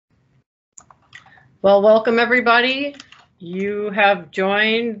Well, welcome everybody. You have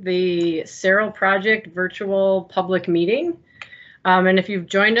joined the SERAL project virtual public meeting. And if you've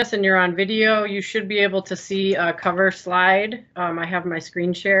joined us and you're on video, you should be able to see a cover slide. I have my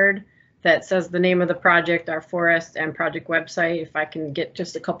screen shared that says the name of the project, our forest and project website. If I can get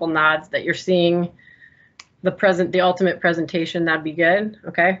just a couple nods that you're seeing the ultimate presentation, that'd be good.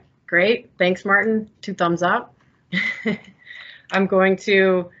 Okay, great. Thanks, Martin. 2 thumbs up. I'm going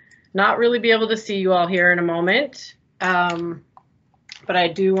to not really be able to see you all here in a moment, but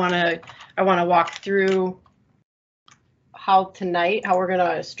I want to walk through how we're going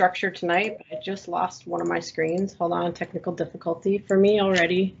to structure tonight. I just lost one of my screens. Hold on, technical difficulty for me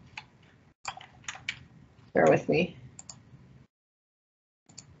already. Bear with me.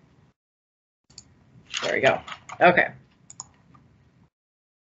 There we go. Okay.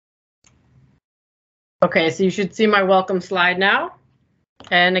 Okay, so you should see my welcome slide now.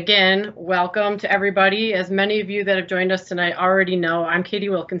 And again, welcome to everybody. As many of you that have joined us tonight already know, I'm Katie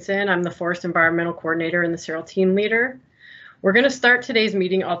Wilkinson. I'm the Forest Environmental Coordinator and the SERAL Team Leader. We're going to start today's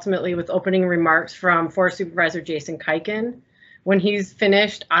meeting ultimately with opening remarks from Forest Supervisor Jason Kuiken. When he's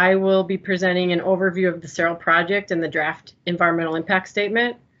finished, I will be presenting an overview of the SERAL project and the draft environmental impact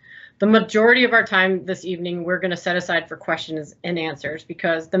statement. The majority of our time this evening, we're going to set aside for questions and answers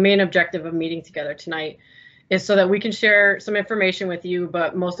because the main objective of meeting together tonight is so that we can share some information with you,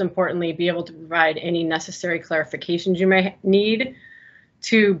 but most importantly, be able to provide any necessary clarifications you may need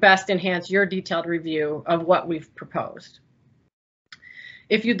to best enhance your detailed review of what we've proposed.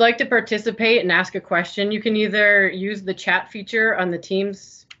 If you'd like to participate and ask a question, you can either use the chat feature on the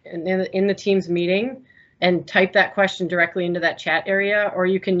Teams in the Teams meeting and type that question directly into that chat area, or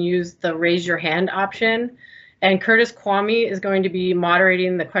you can use the raise your hand option. And Curtis Kwame is going to be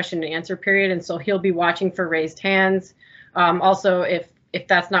moderating the question and answer period, and so he'll be watching for raised hands. Also, if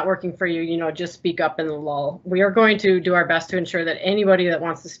that's not working for you, just speak up in the lull. We are going to do our best to ensure that anybody that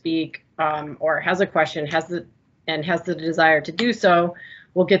wants to speak or has a question has the desire to do so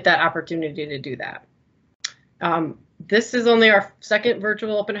will get that opportunity to do that. This is only our second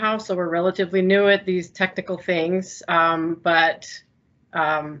virtual open house, so we're relatively new at these technical things, but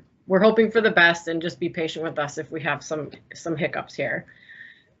we're hoping for the best, and just be patient with us if we have some hiccups here.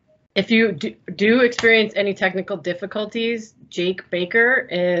 If you do experience any technical difficulties, Jake Baker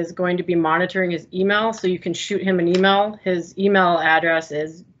is going to be monitoring his email, so you can shoot him an email. His email address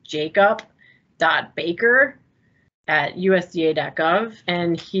is jacob.baker@usda.gov,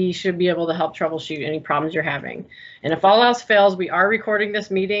 and he should be able to help troubleshoot any problems you're having. And if all else fails, we are recording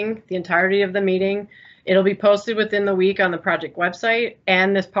this meeting, the entirety of the meeting. It'll be posted within the week on the project website,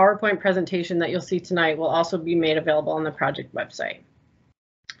 and this PowerPoint presentation that you'll see tonight will also be made available on the project website.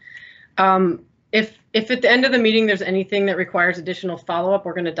 If at the end of the meeting there's anything that requires additional follow-up,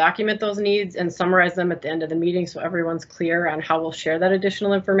 we're going to document those needs and summarize them at the end of the meeting so everyone's clear on how we'll share that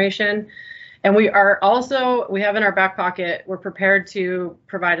additional information. And we have in our back pocket, we're prepared to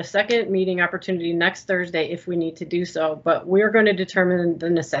provide a second meeting opportunity next Thursday if we need to do so, but we're going to determine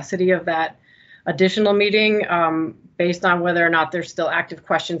the necessity of that additional meeting based on whether or not there's still active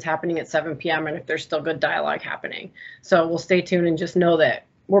questions happening at 7 p.m. and if there's still good dialogue happening. So we'll stay tuned and just know that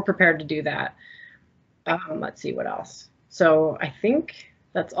we're prepared to do that. Let's see what else. So I think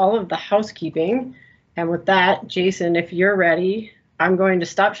that's all of the housekeeping. And with that, Jason, if you're ready, I'm going to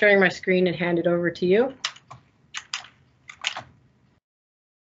stop sharing my screen and hand it over to you.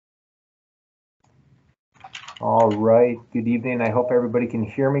 All right, good evening. I hope everybody can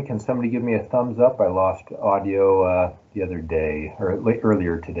hear me. Can somebody give me a thumbs up? I lost audio the other day, or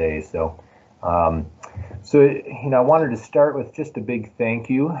earlier today. So I wanted to start with just a big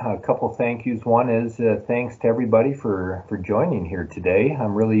thank you. A couple thank yous. One is thanks to everybody for joining here today. I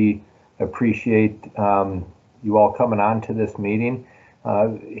really appreciate you all coming on to this meeting.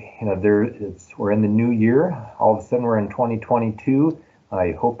 We're in the new year. All of a sudden we're in 2022.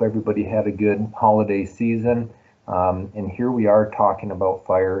 I hope everybody had a good holiday season. And here we are talking about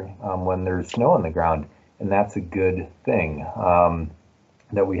fire when there's snow on the ground, and that's a good thing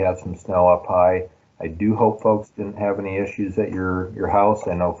that we have some snow up high. I do hope folks didn't have any issues at your house.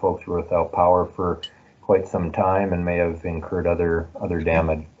 I know folks were without power for quite some time and may have incurred other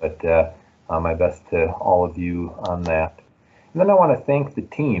damage, but my best to all of you on that. And then I want to thank the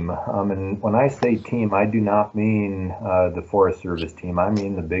team. And when I say team, I do not mean the Forest Service team. I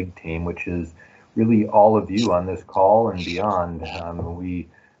mean the big team, which is really all of you on this call and beyond. We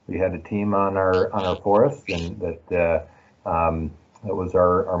had a team on our forest, and that was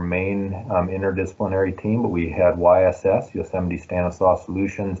our main interdisciplinary team. But we had YSS, Yosemite Stanislaus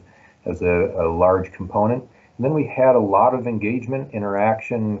Solutions, as a large component. And then we had a lot of engagement,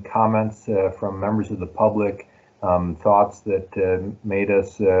 interaction, comments from members of the public, thoughts that made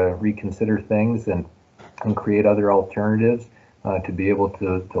us reconsider things and create other alternatives to be able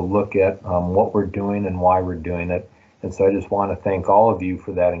to look at what we're doing and why we're doing it. And so I just want to thank all of you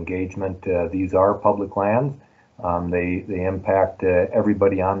for that engagement. These are public lands. They impact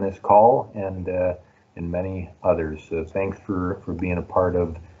everybody on this call and many others. So thanks for being a part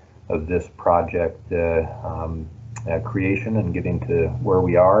of this project creation and getting to where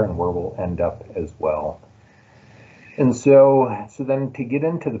we are and where we'll end up as well. And so then to get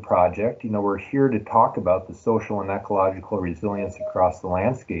into the project, we're here to talk about the social and ecological resilience across the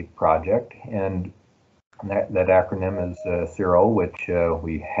landscape project, and that acronym is SERAL, which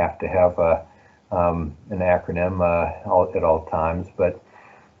we have to have an acronym at all times. But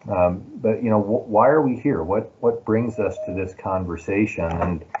why are we here? What brings us to this conversation?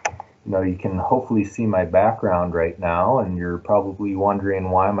 And you can hopefully see my background right now, and you're probably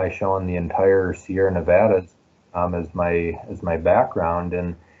wondering, why am I showing the entire Sierra Nevadas as my background?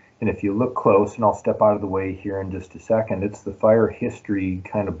 And if you look close, and I'll step out of the way here in just a second, it's the fire history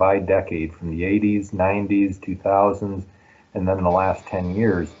kind of by decade, from the 80s, 90s, 2000s, and then the last 10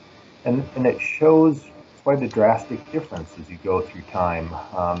 years. And it shows quite a drastic difference as you go through time.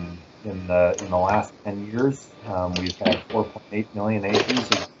 In the last 10 years, we've had 4.8 million acres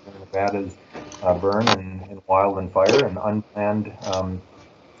of Nevada's burn in wild and fire and unplanned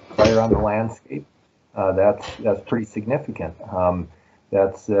fire on the landscape. That's pretty significant.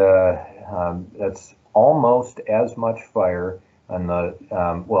 That's almost as much fire on the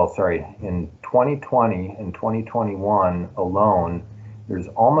in 2020 and 2021 alone. There's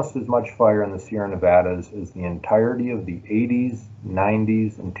almost as much fire in the Sierra Nevadas as the entirety of the 80s,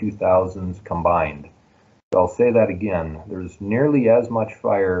 90s, and 2000s combined. So I'll say that again. There's nearly as much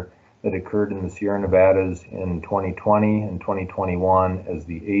fire that occurred in the Sierra Nevadas in 2020 and 2021 as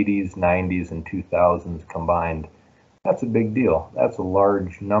the 80s, 90s, and 2000s combined. That's a big deal. That's a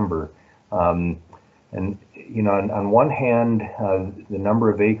large number. And on one hand, the number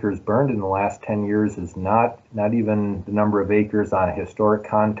of acres burned in the last 10 years is not even the number of acres on a historic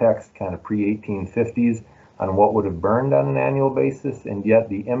context, kind of pre-1850s, on what would have burned on an annual basis, and yet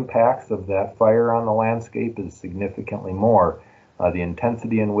the impacts of that fire on the landscape is significantly more. The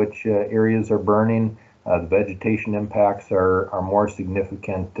intensity in which areas are burning, the vegetation impacts are more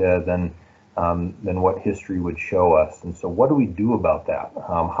significant than what history would show us. And so what do we do about that?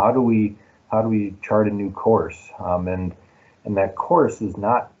 How do we chart a new course? And that course is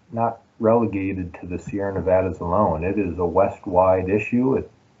not relegated to the Sierra Nevadas alone. It is a West-wide issue.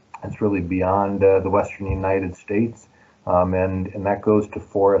 It's really beyond the Western United States, and that goes to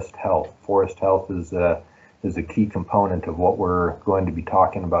forest health. Forest health is a key component of what we're going to be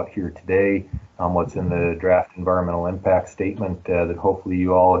talking about here today. What's in the draft environmental impact statement that hopefully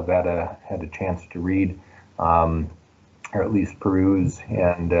you all have had a chance to read, or at least peruse,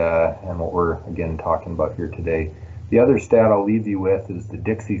 and what we're again talking about here today. The other stat I'll leave you with is the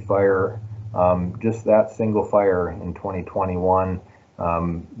Dixie fire. Just that single fire in 2021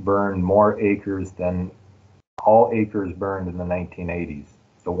 burned more acres than all acres burned in the 1980s.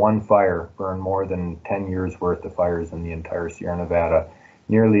 So one fire burned more than 10 years worth of fires in the entire Sierra Nevada,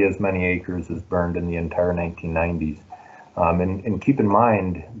 nearly as many acres as burned in the entire 1990s. And keep in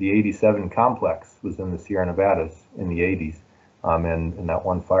mind, the 87 complex was in the Sierra Nevadas in the 80s, and that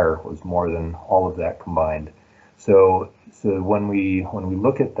one fire was more than all of that combined. So when we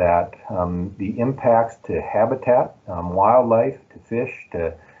look at that, the impacts to habitat, wildlife, to fish,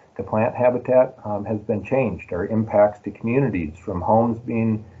 to plant habitat has been changed. Our impacts to communities, from homes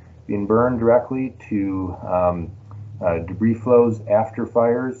being burned directly to debris flows after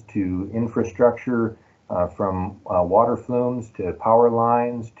fires, to infrastructure, from water flumes to power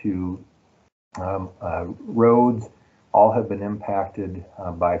lines to roads, all have been impacted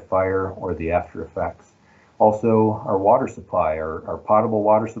by fire or the after effects. Also, our water supply, our potable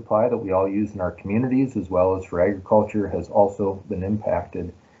water supply that we all use in our communities as well as for agriculture, has also been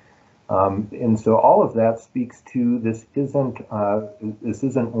impacted. And so all of that speaks to this isn't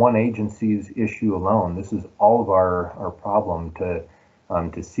one agency's issue alone. This is all of our problem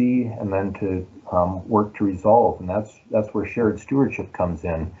to see and then to work to resolve, and that's where shared stewardship comes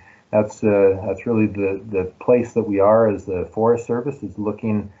in. That's really the place that we are as the Forest Service, is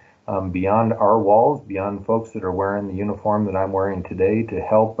looking beyond our walls, beyond folks that are wearing the uniform that I'm wearing today, to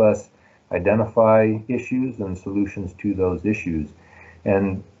help us identify issues and solutions to those issues.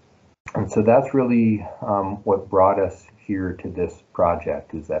 And so that's really what brought us here to this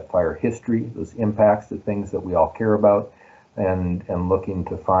project, is that fire history, those impacts, the things that we all care about, and looking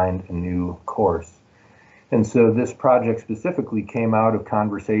to find a new course. And so this project specifically came out of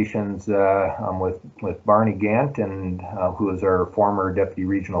conversations with Barney Gant, and who is our former Deputy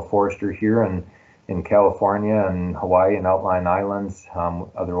Regional Forester here in California and Hawaii and Outlying Islands,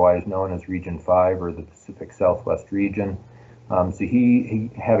 otherwise known as Region 5 or the Pacific Southwest region. So he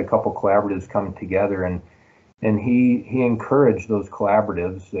had a couple collaboratives come together, and he encouraged those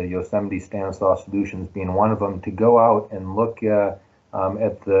collaboratives, Yosemite Stanislaus Solutions being one of them, to go out and look at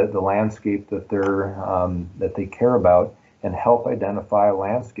the landscape that they care about and help identify a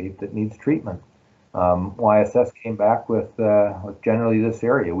landscape that needs treatment. YSS came back with generally this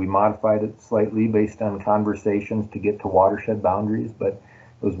area. We modified it slightly based on conversations to get to watershed boundaries, but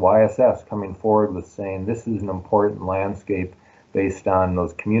it was YSS coming forward with saying this is an important landscape based on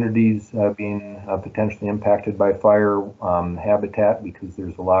those communities being potentially impacted by fire, habitat, because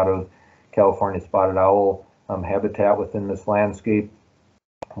there's a lot of California spotted owl habitat within this landscape,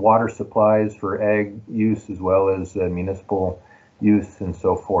 water supplies for ag use as well as municipal use and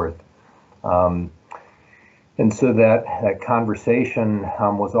so forth. And so that conversation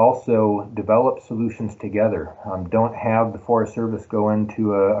was also develop solutions together. Don't have the Forest Service go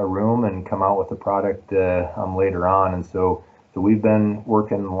into a room and come out with a product later on. And so we've been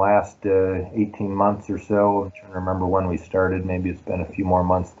working the last 18 months or so. I'm trying to remember when we started. Maybe it's been a few more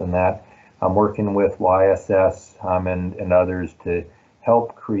months than that. I'm working with YSS and others to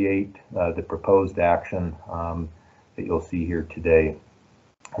help create the proposed action that you'll see here today.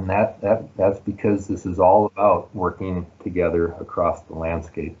 And that's because this is all about working together across the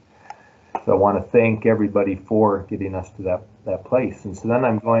landscape. So I want to thank everybody for getting us to that place. And so then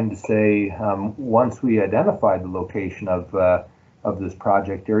I'm going to say, once we identified the location of this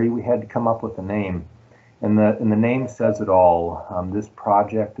project area, we had to come up with a name. And the name says it all. This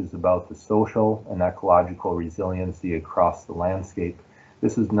project is about the social and ecological resiliency across the landscape.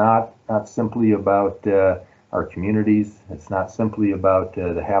 This is not simply about our communities. It's not simply about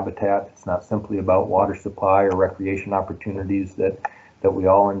the habitat. It's not simply about water supply or recreation opportunities that we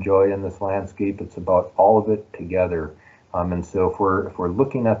all enjoy in this landscape. It's about all of it together. And so if we're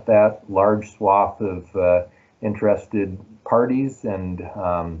looking at that large swath of interested parties and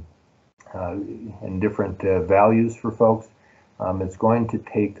different values for folks, it's going to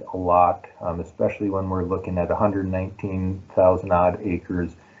take a lot, especially when we're looking at 119,000 odd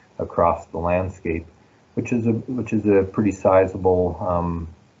acres across the landscape, which is a pretty sizable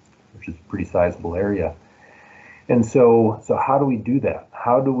area. And so how do we do that?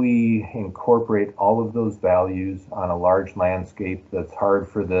 How do we incorporate all of those values on a large landscape that's hard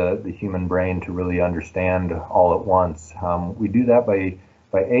for the human brain to really understand all at once? We do that by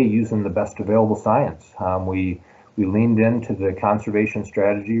using the best available science. We leaned into the conservation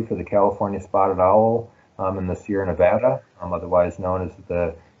strategy for the California spotted owl in the Sierra Nevada, otherwise known as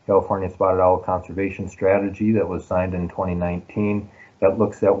the California Spotted Owl Conservation Strategy that was signed in 2019, that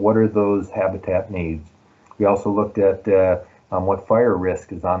looks at what are those habitat needs. We also looked at what fire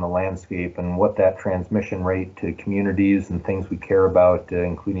risk is on the landscape and what that transmission rate to communities and things we care about,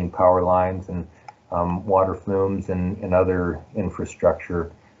 including power lines and water flumes and other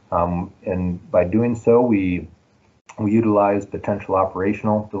infrastructure. And by doing so, we utilize potential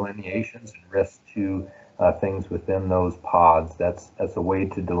operational delineations and risks to things within those pods. That's a way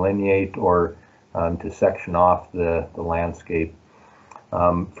to delineate or to section off the landscape.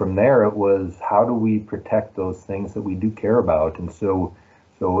 From there, it was how do we protect those things that we do care about? And so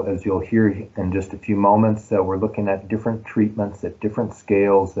as you'll hear in just a few moments, we're looking at different treatments at different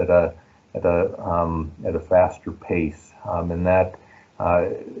scales at a faster pace, and that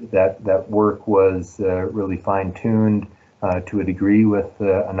work was really fine-tuned to a degree with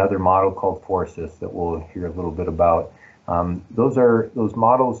another model called Forces that we'll hear a little bit about. Those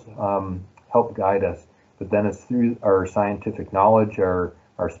models help guide us, but then it's through our scientific knowledge, our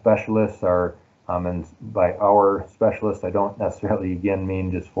specialists, and by our specialists, I don't necessarily again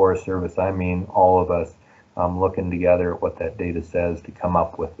mean just Forest Service, I mean all of us looking together at what that data says to come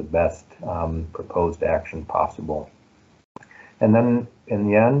up with the best proposed action possible. And then in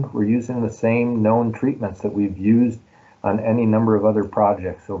the end, we're using the same known treatments that we've used on any number of other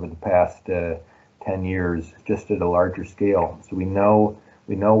projects over the past 10 years, just at a larger scale. So we know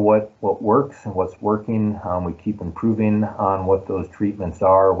what works and what's working. We keep improving on what those treatments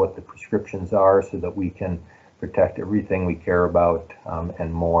are, what the prescriptions are, so that we can protect everything we care about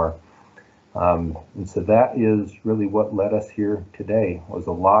and more. And so that is really what led us here today. Was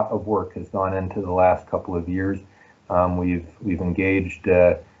a lot of work has gone into the last couple of years. We've engaged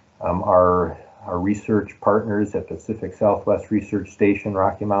our research partners at Pacific Southwest Research Station,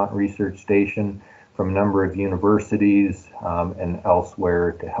 Rocky Mountain Research Station, from a number of universities and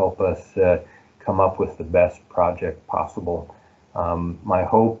elsewhere to help us come up with the best project possible. My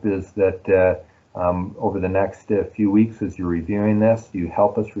hope is that over the next few weeks, as you're reviewing this, you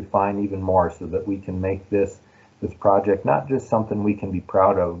help us refine even more so that we can make this project not just something we can be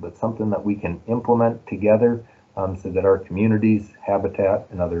proud of, but something that we can implement together so that our communities, habitat,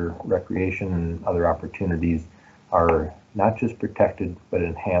 and other recreation and other opportunities are not just protected, but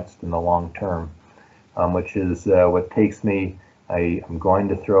enhanced in the long term, which is what takes me. I'm going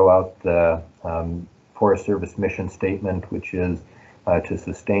to throw out the Forest Service mission statement, which is to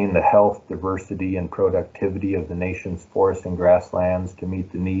sustain the health, diversity, and productivity of the nation's forests and grasslands to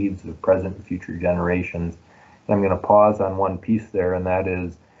meet the needs of present and future generations. And I'm going to pause on one piece there, and that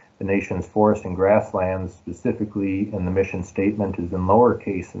is the nation's forests and grasslands, specifically in the mission statement, is in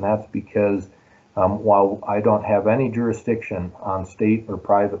lowercase, and that's because while I don't have any jurisdiction on state or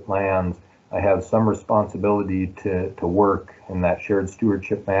private lands, I have some responsibility to work in that shared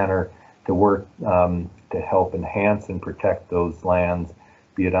stewardship manner, to work to help enhance and protect those lands,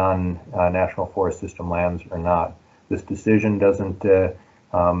 be it on National Forest System lands or not. This decision doesn't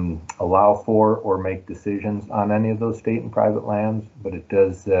allow for or make decisions on any of those state and private lands, but it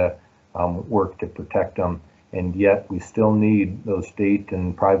does work to protect them. And yet we still need those state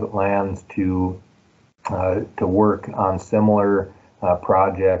and private lands to work on similar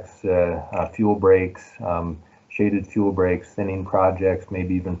projects, fuel breaks, shaded fuel breaks, thinning projects,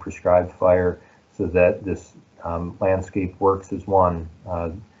 maybe even prescribed fire, so that this landscape works as one.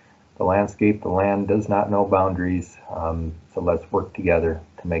 The landscape, the land does not know boundaries, so let's work together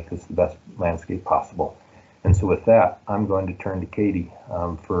to make this the best landscape possible. And so with that, I'm going to turn to Katie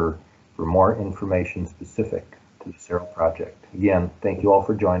for more information specific to the SERAL project. Again, thank you all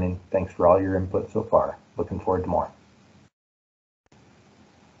for joining. Thanks for all your input so far. Looking forward to more.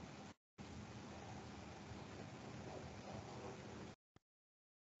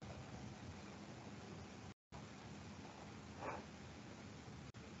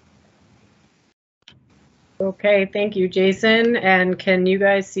 Okay, thank you, Jason. And can you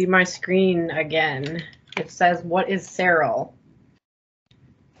guys see my screen again? It says, what is SERAL?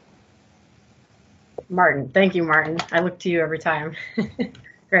 Martin, thank you, Martin. I look to you every time.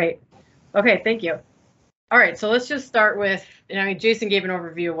 Great. Okay, thank you. All right, so let's just start with, I mean, Jason gave an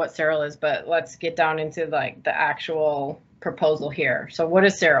overview of what SERAL is, but let's get down into like the actual proposal here. So what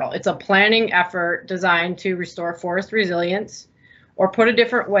is SERAL? It's a planning effort designed to restore forest resilience. Or put a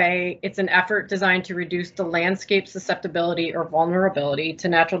different way, it's an effort designed to reduce the landscape susceptibility or vulnerability to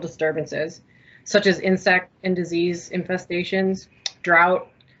natural disturbances, such as insect and disease infestations, drought,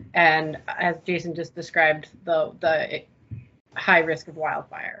 and as Jason just described, the high risk of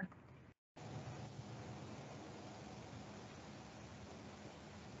wildfire.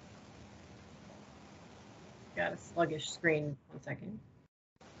 Got a sluggish screen, 1 second.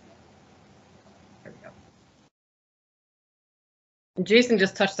 There we go. Jason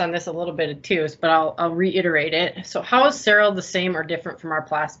just touched on this a little bit too, but I'll reiterate it. So how is SERAL the same or different from our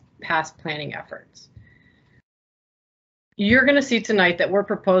past planning efforts? You're going to see tonight that we're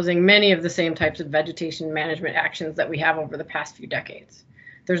proposing many of the same types of vegetation management actions that we have over the past few decades.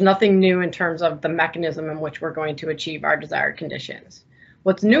 There's nothing new in terms of the mechanism in which we're going to achieve our desired conditions.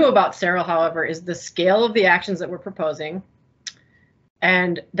 What's new about SERAL, however, is the scale of the actions that we're proposing,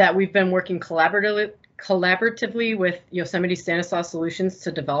 and that we've been working collaboratively with Yosemite Stanislaus Solutions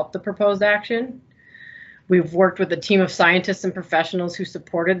to develop the proposed action. We've worked with a team of scientists and professionals who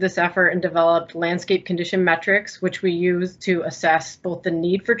supported this effort and developed landscape condition metrics, which we use to assess both the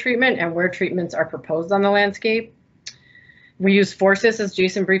need for treatment and where treatments are proposed on the landscape. We use Forces, as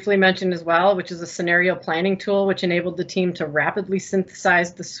Jason briefly mentioned as well, which is a scenario planning tool which enabled the team to rapidly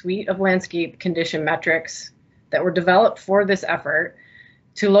synthesize the suite of landscape condition metrics that were developed for this effort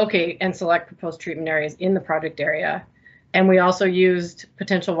to locate and select proposed treatment areas in the project area. And we also used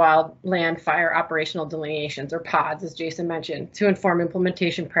potential wildland fire operational delineations, or PODs, as Jason mentioned, to inform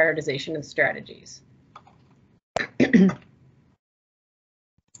implementation, prioritization, and strategies.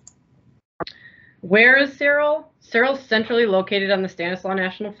 Where is SERAL? SERAL is centrally located on the Stanislaus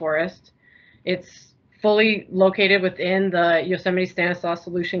National Forest. It's fully located within the Yosemite Stanislaus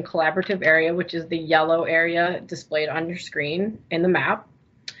Solution Collaborative area, which is the yellow area displayed on your screen in the map.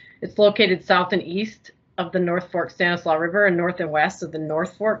 It's located south and east of the North Fork Stanislaus River and north and west of the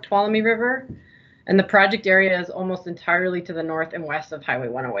North Fork Tuolumne River. And the project area is almost entirely to the north and west of Highway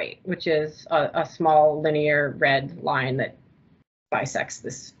 108, which is a small linear red line that bisects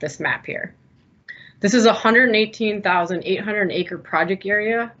this map here. This is a 118,800 acre project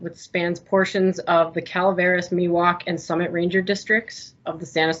area, which spans portions of the Calaveras, Miwok, and Summit Ranger districts of the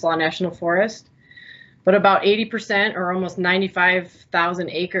Stanislaus National Forest. But about 80% or almost 95,000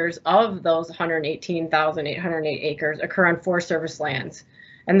 acres of those 118,808 acres occur on Forest Service lands.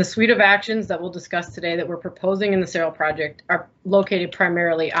 And the suite of actions that we'll discuss today that we're proposing in the SERAL project are located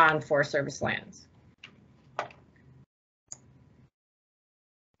primarily on Forest Service lands.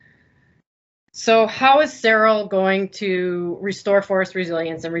 So how is SERAL going to restore forest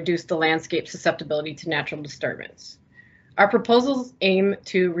resilience and reduce the landscape susceptibility to natural disturbance? Our proposals aim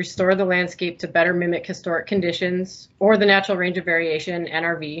to restore the landscape to better mimic historic conditions or the natural range of variation,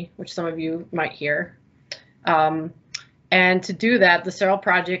 NRV, which some of you might hear. And to do that, the SERAL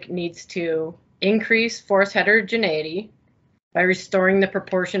project needs to increase forest heterogeneity by restoring the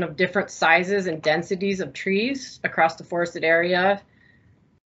proportion of different sizes and densities of trees across the forested area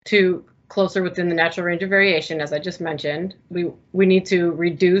to closer within the natural range of variation, as I just mentioned. We need to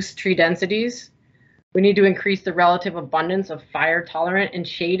reduce tree densities. We need to increase the relative abundance of fire-tolerant and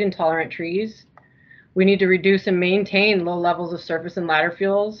shade-intolerant trees. We need to reduce and maintain low levels of surface and ladder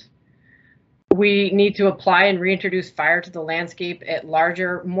fuels. We need to apply and reintroduce fire to the landscape at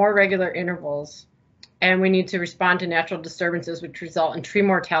larger, more regular intervals. And we need to respond to natural disturbances which result in tree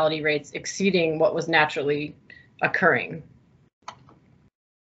mortality rates exceeding what was naturally occurring.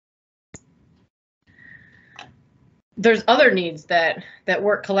 There's other needs that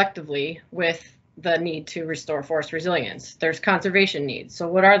work collectively with the need to restore forest resilience. There's conservation needs. So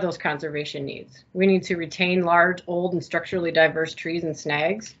what are those conservation needs? We need to retain large, old, and structurally diverse trees and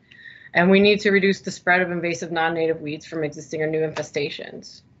snags. And we need to reduce the spread of invasive non-native weeds from existing or new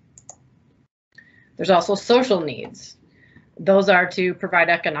infestations. There's also social needs. Those are to provide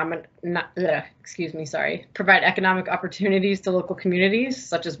provide economic opportunities to local communities,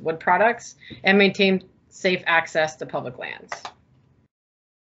 such as wood products, and maintain safe access to public lands.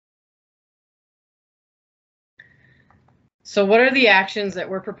 So what are the actions that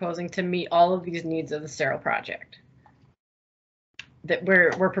we're proposing to meet all of these needs of the SERAL project? That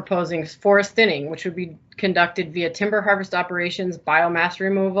we're proposing forest thinning, which would be conducted via timber harvest operations, biomass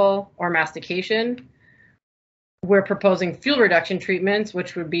removal, or mastication. We're proposing fuel reduction treatments,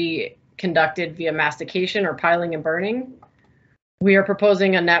 which would be conducted via mastication or piling and burning. We are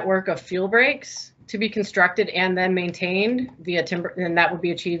proposing a network of fuel breaks to be constructed and then maintained via timber, and that would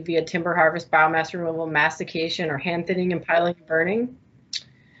be achieved via timber harvest, biomass removal, mastication, or hand thinning and piling and burning.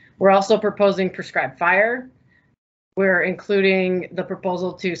 We're also proposing prescribed fire. We're including the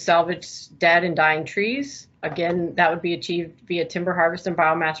proposal to salvage dead and dying trees. Again, that would be achieved via timber harvest and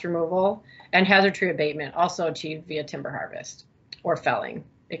biomass removal, and hazard tree abatement, also achieved via timber harvest or felling.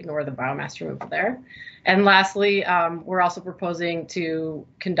 Ignore the biomass removal there. And lastly, we're also proposing to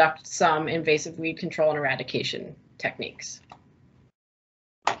conduct some invasive weed control and eradication techniques.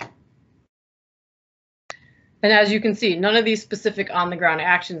 And as you can see, none of these specific on-the-ground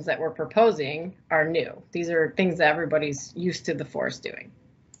actions that we're proposing are new. These are things that everybody's used to the forest doing.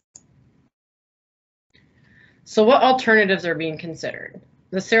 So what alternatives are being considered?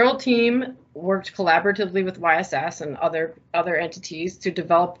 The SERAL team worked collaboratively with YSS and other entities to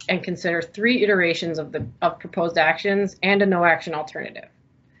develop and consider 3 iterations of proposed actions and a no-action alternative.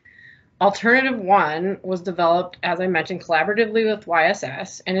 Alternative 1 was developed, as I mentioned, collaboratively with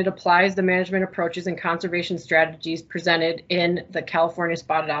YSS, and it applies the management approaches and conservation strategies presented in the California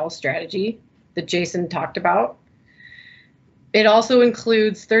Spotted Owl strategy that Jason talked about. It also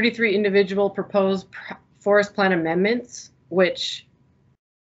includes 33 individual proposed forest plan amendments, which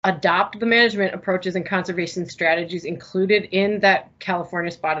adopt the management approaches and conservation strategies included in that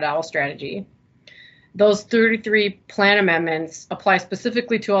California Spotted Owl strategy. Those 33 plan amendments apply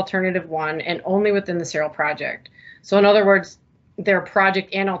specifically to Alternative 1 and only within the SERAL project. So in other words, they're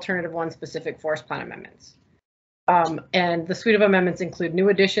project and Alternative 1 specific forest plan amendments. And the suite of amendments include new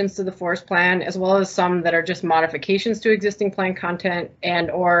additions to the forest plan, as well as some that are just modifications to existing plan content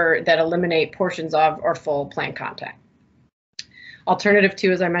and or that eliminate portions of or full plan content. Alternative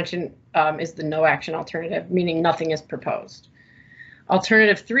 2, as I mentioned, is the no action alternative, meaning nothing is proposed.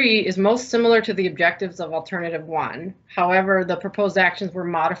 Alternative 3 is most similar to the objectives of Alternative 1. However, the proposed actions were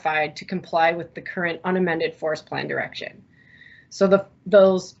modified to comply with the current unamended forest plan direction. So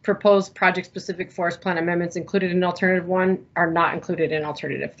those proposed project-specific forest plan amendments included in Alternative 1 are not included in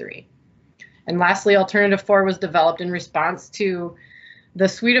Alternative 3. And lastly, Alternative 4 was developed in response to the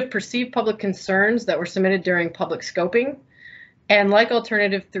suite of perceived public concerns that were submitted during public scoping. And like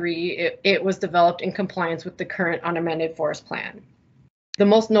Alternative 3, it was developed in compliance with the current unamended forest plan. The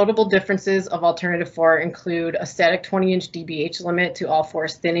most notable differences of Alternative 4 include a static 20-inch DBH limit to all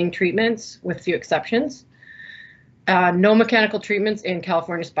forest thinning treatments, with few exceptions, no mechanical treatments in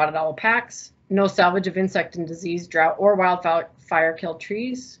California Spotted Owl packs, no salvage of insect and disease, drought, or wildfire killed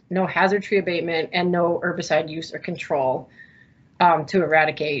trees, no hazard tree abatement, and no herbicide use or control to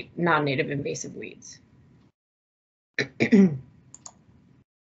eradicate non-native invasive weeds.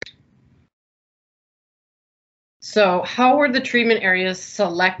 So how were the treatment areas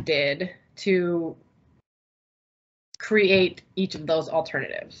selected to create each of those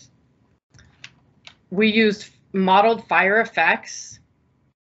alternatives? We used modeled fire effects.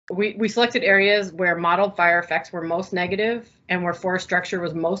 We selected areas where modeled fire effects were most negative and where forest structure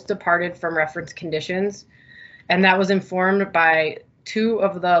was most departed from reference conditions. And that was informed by 2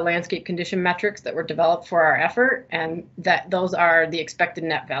 of the landscape condition metrics that were developed for our effort, and those are the expected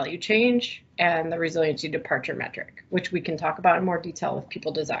net value change and the resiliency departure metric, which we can talk about in more detail if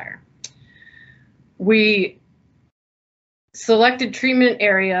people desire. We selected treatment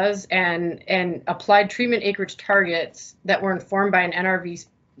areas and applied treatment acreage targets that were informed by an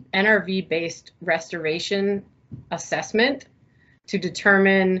NRV-based restoration assessment to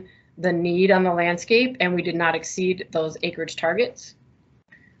determine the need on the landscape, and we did not exceed those acreage targets.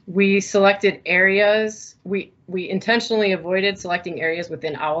 We selected areas, we intentionally avoided selecting areas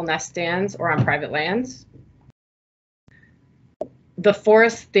within owl nest stands or on private lands. The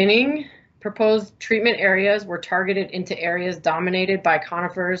forest thinning proposed treatment areas were targeted into areas dominated by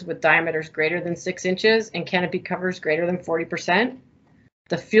conifers with diameters greater than 6 inches and canopy covers greater than 40%.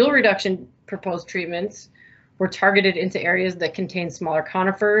 The fuel reduction proposed treatments were targeted into areas that contain smaller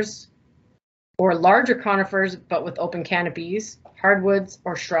conifers or larger conifers but with open canopies, hardwoods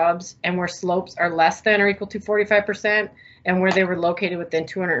or shrubs, and where slopes are less than or equal to 45% and where they were located within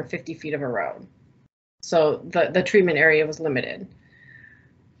 250 feet of a road. So the treatment area was limited.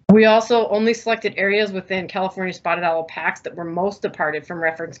 We also only selected areas within California spotted owl packs that were most departed from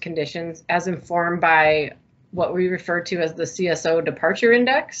reference conditions as informed by what we refer to as the CSO departure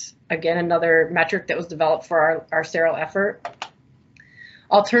index. Again, another metric that was developed for our SERAL effort.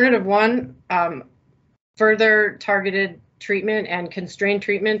 Alternative 1, further targeted treatment and constrained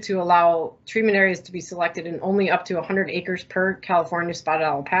treatment to allow treatment areas to be selected in only up to 100 acres per California spotted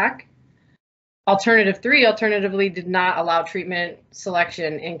owl pack. Alternative 3 alternatively did not allow treatment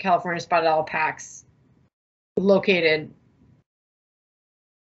selection in California spotted owl packs located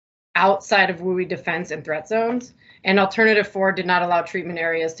outside of WUI defense and threat zones. And alternative 4 did not allow treatment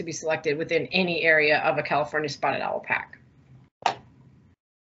areas to be selected within any area of a California spotted owl pack.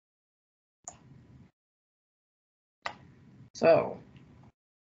 So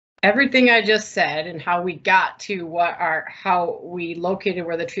everything I just said and how we got to how we located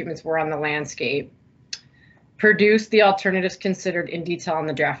where the treatments were on the landscape produced the alternatives considered in detail on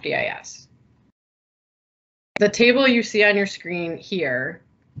the draft DEIS. The table you see on your screen here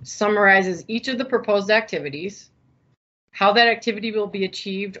summarizes each of the proposed activities, how that activity will be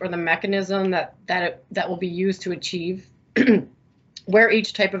achieved or the mechanism that will be used to achieve, where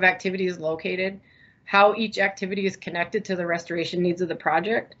each type of activity is located, how each activity is connected to the restoration needs of the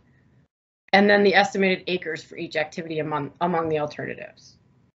project, and then the estimated acres for each activity among the alternatives.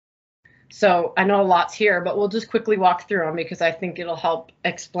 So I know a lot's here, but we'll just quickly walk through them because I think it'll help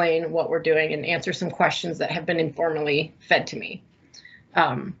explain what we're doing and answer some questions that have been informally fed to me.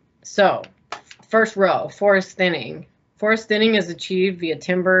 So first row, forest thinning. Forest thinning is achieved via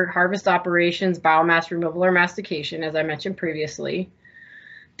timber harvest operations, biomass removal, or mastication, as I mentioned previously.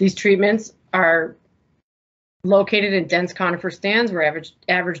 These treatments are located in dense conifer stands where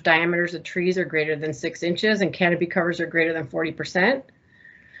average diameters of trees are greater than 6 inches and canopy covers are greater than 40%.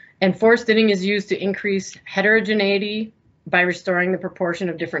 And forest thinning is used to increase heterogeneity by restoring the proportion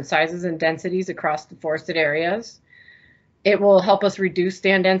of different sizes and densities across the forested areas. It will help us reduce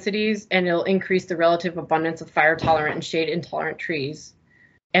stand densities and it'll increase the relative abundance of fire tolerant and shade intolerant trees.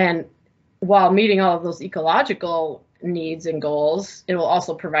 And while meeting all of those ecological needs and goals, it will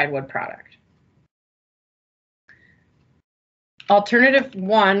also provide wood product. Alternative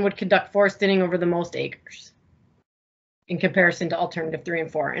 1 would conduct forest thinning over the most acres in comparison to alternative 3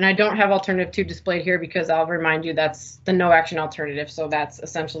 and 4. And I don't have alternative 2 displayed here because I'll remind you that's the no action alternative, so that's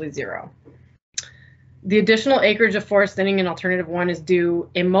essentially 0. The additional acreage of forest thinning in alternative 1 is due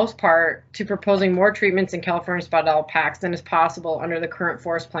in most part to proposing more treatments in California spotted owl packs than is possible under the current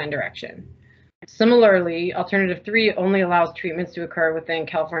forest plan direction. Similarly, alternative 3 only allows treatments to occur within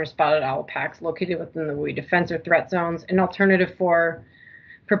California spotted owl packs located within the WUI defense or threat zones, and alternative 4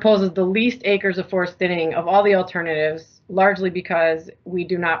 proposes the least acres of forest thinning of all the alternatives, largely because we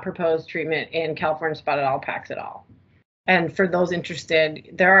do not propose treatment in California spotted owl packs at all. And for those interested,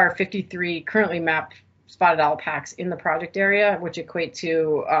 there are 53 currently mapped spotted owl packs in the project area, which equate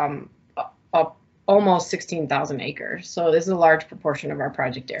to almost 16,000 acres. So this is a large proportion of our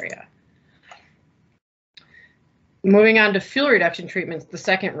project area. Moving on to fuel reduction treatments, the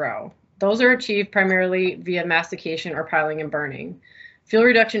second row. Those are achieved primarily via mastication or piling and burning. Fuel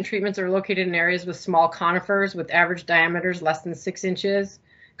reduction treatments are located in areas with small conifers with average diameters less than 6 inches,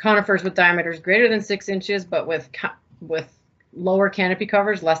 conifers with diameters greater than 6 inches, but with lower canopy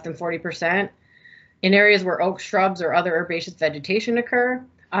covers less than 40%, in areas where oak shrubs or other herbaceous vegetation occur,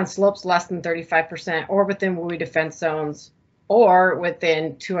 on slopes less than 35%, or within WUI defense zones, or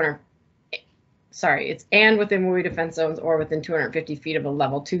within within WUI defense zones or within 250 feet of a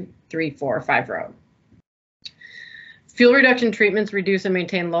level 2, 3, 4, or 5 road. Fuel reduction treatments reduce and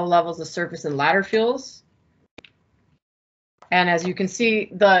maintain low levels of surface and ladder fuels. And as you can see,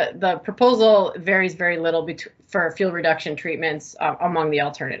 the proposal varies very little for fuel reduction treatments among the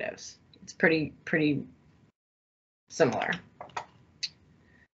alternatives. It's pretty similar.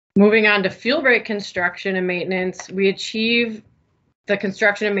 Moving on to fuel break construction and maintenance, we achieve the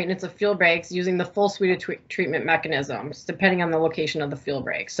construction and maintenance of fuel breaks using the full suite of treatment mechanisms, depending on the location of the fuel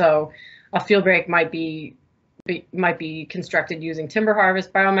break. So a fuel break might be constructed using timber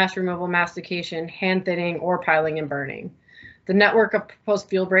harvest, biomass removal, mastication, hand thinning, or piling and burning. The network of proposed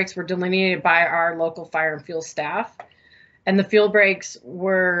fuel breaks were delineated by our local fire and fuel staff, and the fuel breaks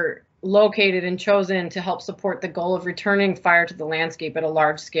were located and chosen to help support the goal of returning fire to the landscape at a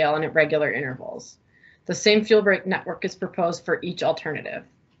large scale and at regular intervals. The same fuel break network is proposed for each alternative,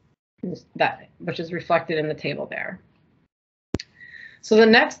 which is reflected in the table there. So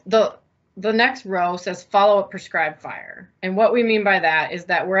the next row says follow-up prescribed fire. And what we mean by that is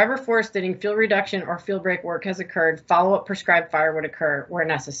that wherever forest thinning, fuel reduction, or fuel break work has occurred, follow-up prescribed fire would occur where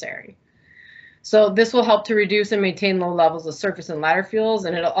necessary. So this will help to reduce and maintain low levels of surface and ladder fuels,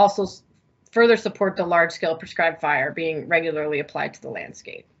 and it'll also further support the large-scale prescribed fire being regularly applied to the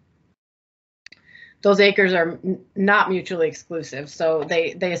landscape. Those acres are not mutually exclusive, so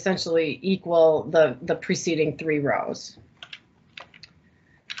they essentially equal the preceding 3 rows.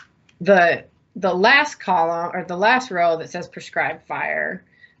 The last column, or the last row that says prescribed fire,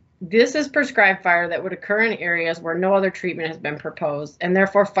 this is prescribed fire that would occur in areas where no other treatment has been proposed, and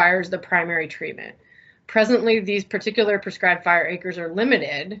therefore fire is the primary treatment. Presently, these particular prescribed fire acres are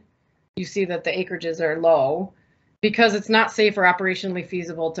limited. You see that the acreages are low because it's not safe or operationally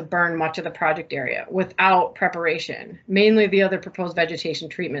feasible to burn much of the project area without preparation, mainly the other proposed vegetation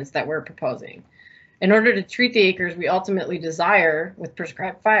treatments that we're proposing. In order to treat the acres we ultimately desire with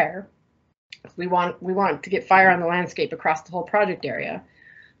prescribed fire, we want to get fire on the landscape across the whole project area.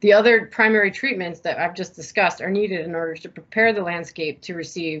 The other primary treatments that I've just discussed are needed in order to prepare the landscape to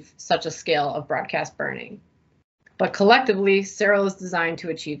receive such a scale of broadcast burning. But collectively, SERAL is designed to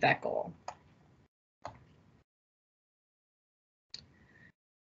achieve that goal.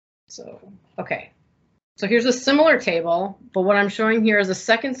 So here's a similar table, but what I'm showing here is a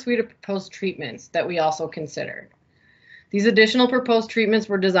second suite of proposed treatments that we also considered. These additional proposed treatments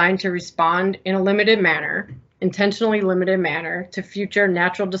were designed to respond in a intentionally limited manner, to future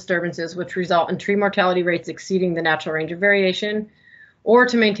natural disturbances which result in tree mortality rates exceeding the natural range of variation, or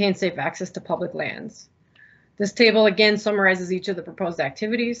to maintain safe access to public lands. This table again summarizes each of the proposed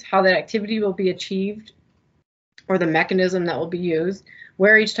activities, how that activity will be achieved, or the mechanism that will be used,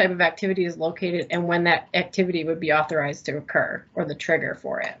 where each type of activity is located, and when that activity would be authorized to occur, or the trigger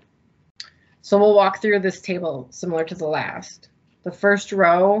for it. So we'll walk through this table similar to the last. The first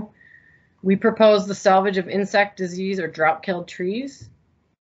row, we propose the salvage of insect, disease, or drought-killed trees.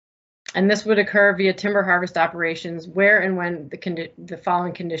 And this would occur via timber harvest operations where and when the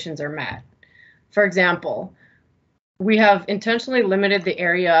following conditions are met. For example, we have intentionally limited the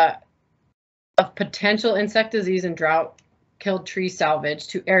area of potential insect disease and drought-killed tree salvage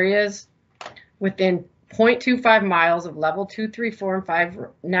to areas within 0.25 miles of level 2, 3, 4, and 5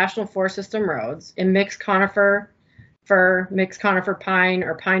 National Forest System roads in mixed conifer fir, mixed conifer pine,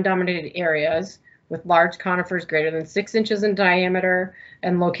 or pine-dominated areas with large conifers greater than 6 inches in diameter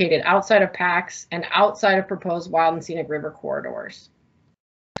and located outside of packs and outside of proposed wild and scenic river corridors.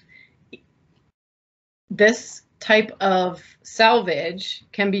 This type of salvage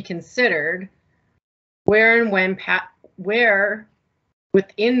can be considered where and when where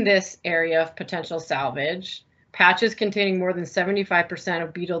within this area of potential salvage, patches containing more than 75%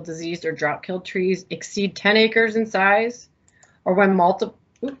 of beetle diseased or drought killed trees exceed 10 acres in size, or when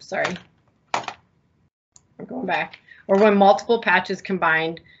multiple patches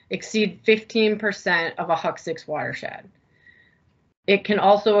combined exceed 15% of a HUC 6 watershed. It can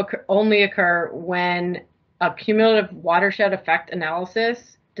also only occur when a cumulative watershed effect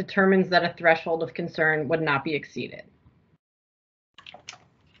analysis determines that a threshold of concern would not be exceeded.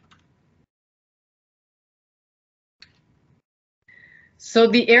 So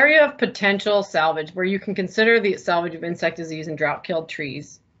the area of potential salvage, where you can consider the salvage of insect disease and drought-killed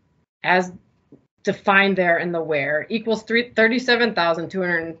trees, as defined there in the where, equals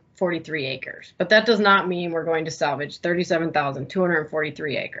 37,243 acres. But that does not mean we're going to salvage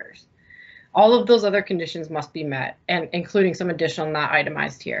 37,243 acres. All of those other conditions must be met, and including some additional not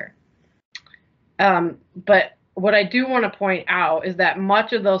itemized here. But what I do want to point out is that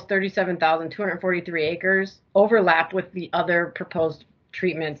much of those 37,243 acres overlap with the other proposed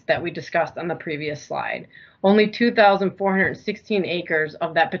treatments that we discussed on the previous slide. Only 2,416 acres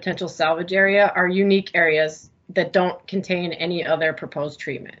of that potential salvage area are unique areas that don't contain any other proposed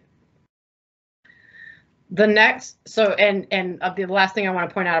treatment. The next, the last thing I want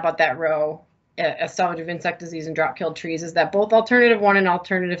to point out about that row, a salvage of insect disease and drought-killed trees, is that both alternative 1 and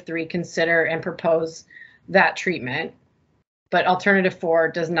alternative 3 consider and propose that treatment, but alternative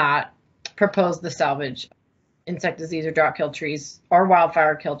 4 does not propose the salvage insect disease or drought-killed trees or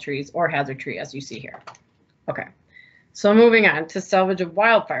wildfire-killed trees or hazard tree, as you see here. Okay, so moving on to salvage of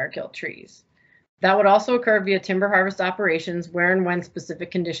wildfire-killed trees. That would also occur via timber harvest operations where and when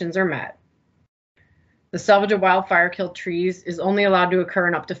specific conditions are met. The salvage of wildfire-killed trees is only allowed to occur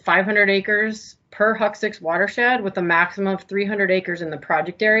in up to 500 acres per HUC6 watershed, with a maximum of 300 acres in the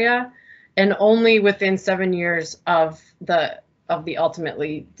project area, and only within 7 years of the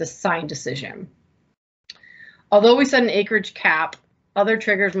ultimately signed decision. Although we set an acreage cap, other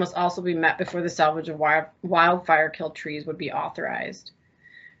triggers must also be met before the salvage of wildfire-killed trees would be authorized.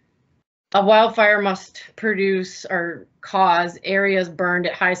 A wildfire must produce or cause areas burned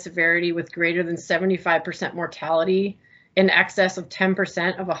at high severity with greater than 75% mortality in excess of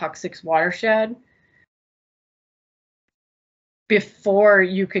 10% of a HUC6 watershed before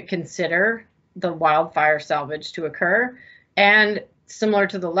you could consider the wildfire salvage to occur. And similar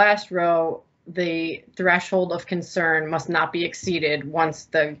to the last row, the threshold of concern must not be exceeded once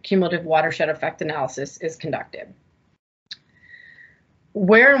the cumulative watershed effect analysis is conducted.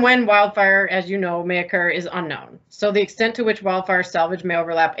 Where and when wildfire, as you know, may occur is unknown. So the extent to which wildfire salvage may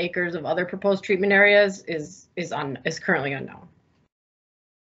overlap acres of other proposed treatment areas is currently unknown.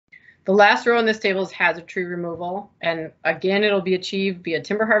 The last row in this table is hazard tree removal, and again, it'll be achieved via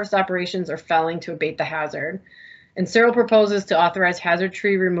timber harvest operations or felling to abate the hazard. And SERAL proposes to authorize hazard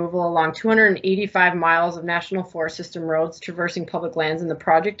tree removal along 285 miles of National Forest System roads traversing public lands in the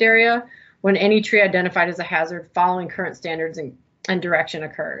project area when any tree identified as a hazard following current standards and direction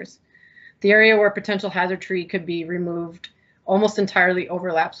occurs. The area where potential hazard tree could be removed almost entirely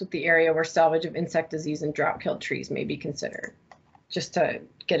overlaps with the area where salvage of insect disease and drought-killed trees may be considered, just to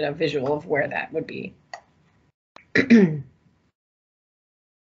get a visual of where that would be.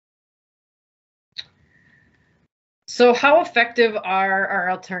 So how effective are our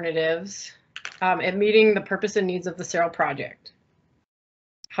alternatives at meeting the purpose and needs of the SERAL project?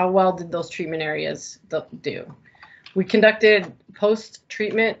 How well did those treatment areas do? We conducted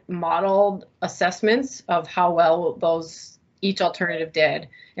post-treatment modeled assessments of how well each alternative did.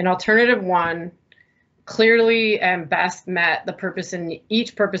 And alternative 1 clearly and best met the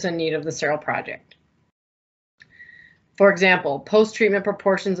each purpose and need of the SERAL project. For example, post-treatment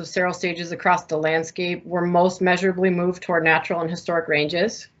proportions of SERAL stages across the landscape were most measurably moved toward natural and historic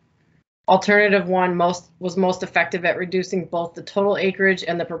ranges. Alternative 1 was most effective at reducing both the total acreage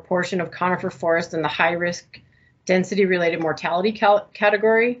and the proportion of conifer forest in the high-risk density-related mortality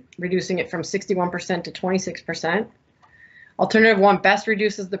category, reducing it from 61% to 26%. Alternative 1 best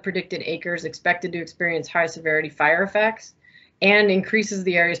reduces the predicted acres expected to experience high-severity fire effects and increases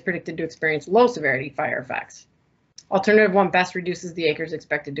the areas predicted to experience low-severity fire effects. Alternative 1 best reduces the acres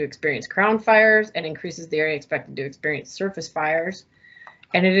expected to experience crown fires and increases the area expected to experience surface fires.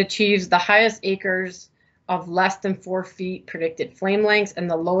 And it achieves the highest acres of less than 4 feet predicted flame lengths and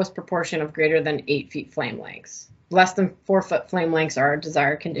the lowest proportion of greater than 8 feet flame lengths. Less than 4 foot flame lengths are a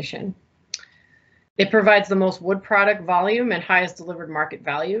desired condition. It provides the most wood product volume and highest delivered market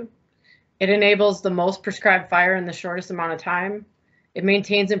value. It enables the most prescribed fire in the shortest amount of time. It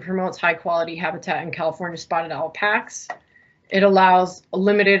maintains and promotes high quality habitat in California spotted owl packs. It allows a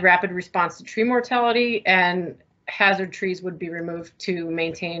limited rapid response to tree mortality, and hazard trees would be removed to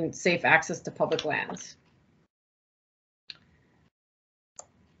maintain safe access to public lands.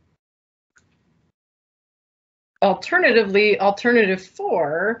 Alternatively, alternative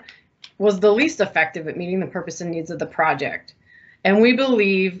 4 was the least effective at meeting the purpose and needs of the project. And we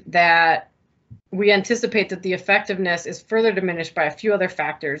believe that we anticipate that the effectiveness is further diminished by a few other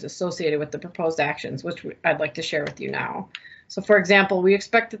factors associated with the proposed actions, which I'd like to share with you now. So for example, we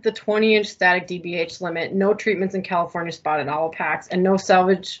expect that the 20-inch static DBH limit, no treatments in California spotted owl packs, and no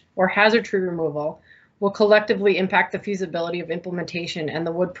salvage or hazard tree removal will collectively impact the feasibility of implementation and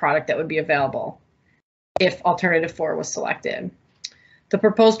the wood product that would be available if alternative 4 was selected. The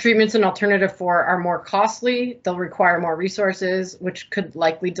proposed treatments in alternative 4 are more costly. They'll require more resources, which could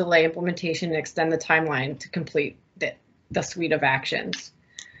likely delay implementation and extend the timeline to complete the suite of actions.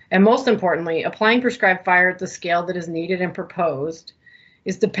 And most importantly, applying prescribed fire at the scale that is needed and proposed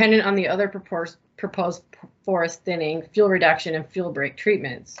is dependent on the other proposed forest thinning, fuel reduction, and fuel break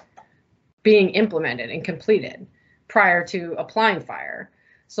treatments being implemented and completed prior to applying fire.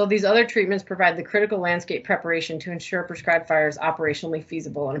 So these other treatments provide the critical landscape preparation to ensure prescribed fire is operationally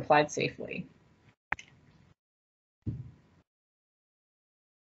feasible and applied safely.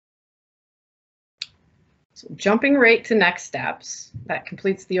 So jumping right to next steps, that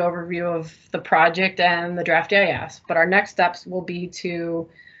completes the overview of the project and the draft DEIS, but our next steps will be to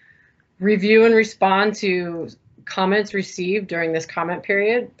review and respond to comments received during this comment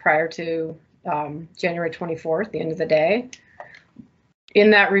period prior to January 24th, the end of the day.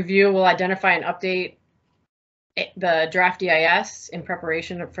 In that review, we'll identify and update the draft EIS in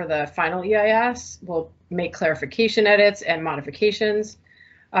preparation for the final EIS. We'll make clarification edits and modifications.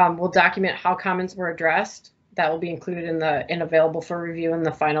 We'll document how comments were addressed. That will be included in available for review in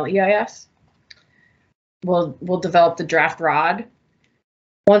the final EIS. We'll develop the draft ROD.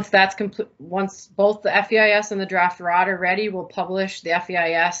 Once that's complete, once both the FEIS and the draft ROD are ready, we'll publish the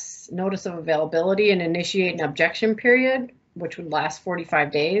FEIS notice of availability and initiate an objection period, which would last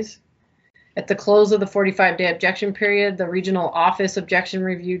 45 days. At the close of the 45-day objection period, the regional office objection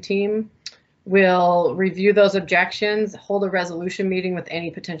review team will review those objections, hold a resolution meeting with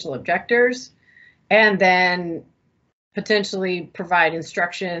any potential objectors, and then potentially provide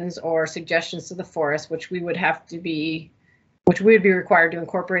instructions or suggestions to the forest, which we would be required to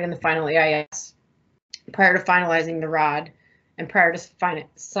incorporate in the final EIS prior to finalizing the ROD and prior to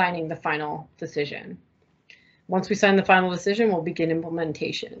signing the final decision. Once we sign the final decision, we'll begin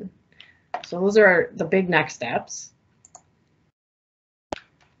implementation. So those are the big next steps.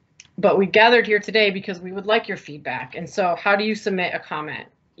 But we gathered here today because we would like your feedback. And so how do you submit a comment?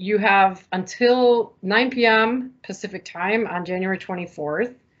 You have until 9 p.m. Pacific time on January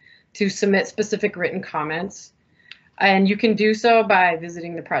 24th to submit specific written comments. And you can do so by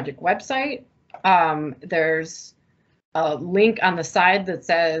visiting the project website. There's a link on the side that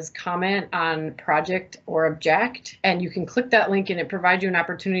says comment on project or object, and you can click that link and it provides you an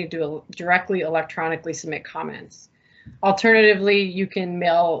opportunity to directly electronically submit comments. Alternatively, you can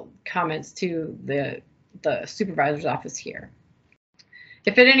mail comments to the supervisor's office here.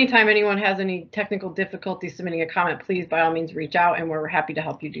 If at any time anyone has any technical difficulty submitting a comment, please by all means reach out and we're happy to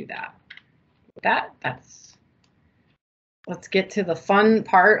help you do that. With that, let's get to the fun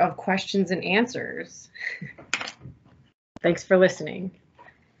part of questions and answers. Thanks for listening.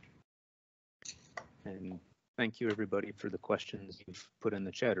 And thank you everybody for the questions you've put in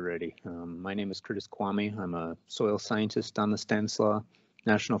the chat already. My name is Curtis Kwame. I'm a soil scientist on the Stanislaus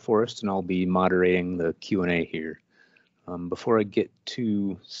National Forest, and I'll be moderating the Q&A here. Before I get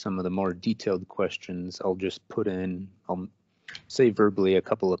to some of the more detailed questions, I'll say verbally a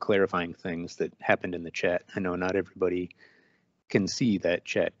couple of clarifying things that happened in the chat. I know not everybody can see that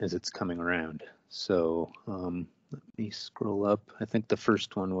chat as it's coming around. So let me scroll up. I think the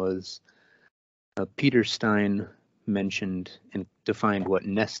first one was Peter Stein mentioned and defined what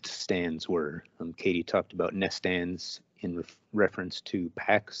nest stands were. Katie talked about nest stands in reference to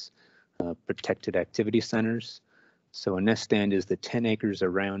PACs, protected activity centers. So a nest stand is the 10 acres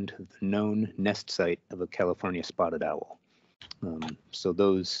around the known nest site of a California spotted owl. So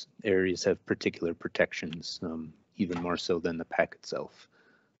those areas have particular protections, even more so than the PAC itself.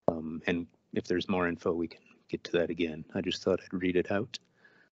 And if there's more info, we can get to that again. I just thought I'd read it out.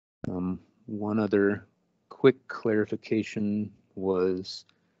 One other quick clarification was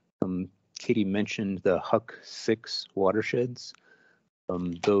Katie mentioned the Huck 6 watersheds.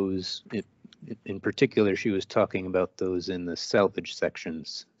 In particular, she was talking about those in the salvage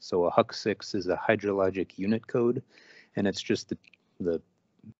sections. So a Huck 6 is a hydrologic unit code, and it's just the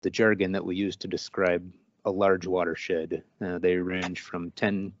jargon that we use to describe a large watershed. They range from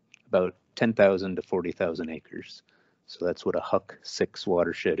about 10,000 to 40,000 acres. So that's what a Huck 6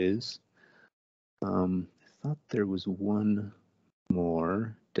 watershed is. I thought there was one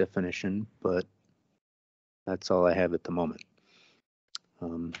more definition, but that's all I have at the moment.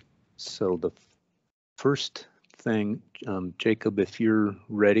 So the first thing, Jacob, if you're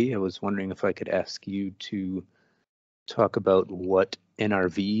ready, I was wondering if I could ask you to talk about what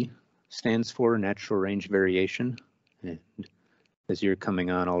NRV stands for, natural range variation. And as you're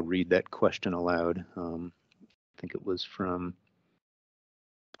coming on, I'll read that question aloud. I think it was from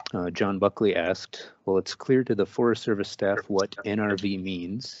John Buckley asked, well, it's clear to the Forest Service staff what NRV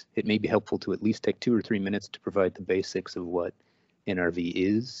means. It may be helpful to at least take 2 or 3 minutes to provide the basics of what NRV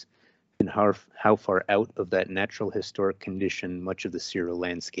is and how far out of that natural historic condition much of the SERAL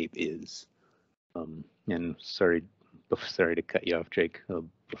landscape is. And sorry to cut you off, Jake,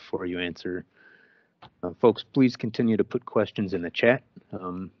 before you answer. Folks, please continue to put questions in the chat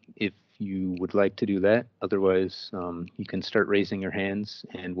if you would like to do that. Otherwise, you can start raising your hands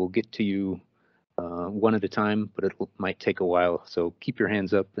and we'll get to you one at a time, but it might take a while. So keep your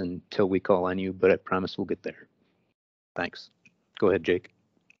hands up until we call on you, but I promise we'll get there. Thanks. Go ahead, Jake.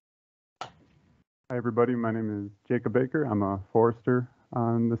 Hi, everybody. My name is Jacob Baker. I'm a forester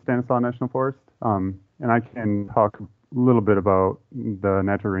on the Stanislaus National Forest, and I can talk a little bit about the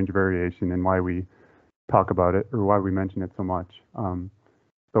natural range variation and why we talk about it or why we mention it so much.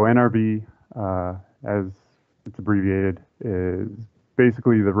 So NRV, as it's abbreviated, is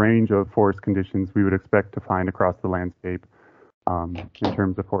basically the range of forest conditions we would expect to find across the landscape in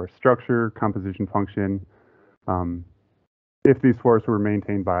terms of forest structure, composition, function, if these forests were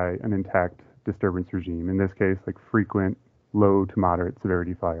maintained by an intact disturbance regime, in this case, like frequent low to moderate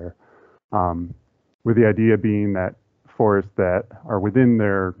severity fire, with the idea being that forests that are within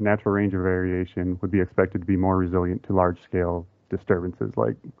their natural range of variation would be expected to be more resilient to large-scale disturbances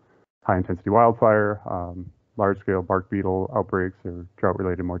like high-intensity wildfire, large-scale bark beetle outbreaks, or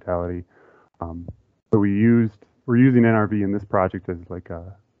drought-related mortality. So we're using NRV in this project as like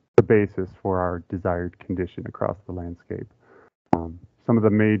the basis for our desired condition across the landscape. Some of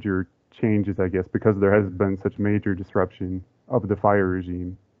the major changes, I guess, because there has been such major disruption of the fire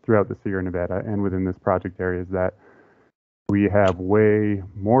regime throughout the Sierra Nevada and within this project area, is that we have way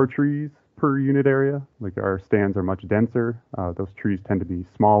more trees per unit area. Like our stands are much denser. Those trees tend to be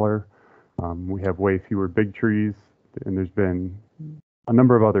smaller. We have way fewer big trees, and there's been a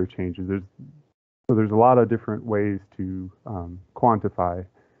number of other changes. There's a lot of different ways to quantify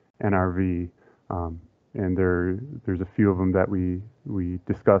NRV, and there's a few of them that we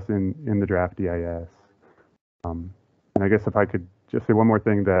discuss in the draft DEIS. And I guess if I could just say one more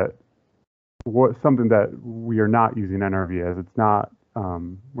thing, that something that we are not using NRV as, it's not,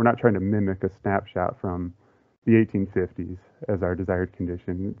 we're not trying to mimic a snapshot from the 1850s as our desired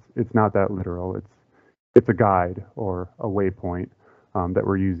condition. It's not that literal. It's a guide or a waypoint that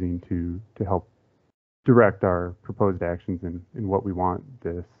we're using to help direct our proposed actions in what we want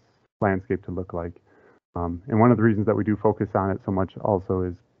this landscape to look like. And one of the reasons that we do focus on it so much also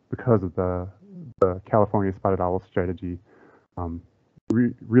is because of the California spotted owl strategy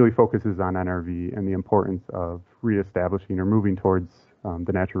really focuses on NRV and the importance of reestablishing or moving towards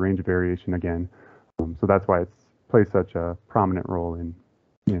the natural range of variation again. So that's why it's plays such a prominent role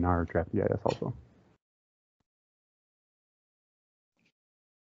in our draft DEIS also.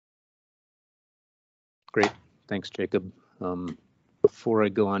 Great, thanks, Jacob. Before I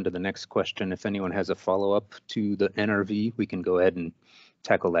go on to the next question, if anyone has a follow-up to the NRV, we can go ahead and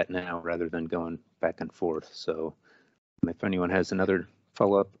tackle that now rather than going back and forth. So if anyone has another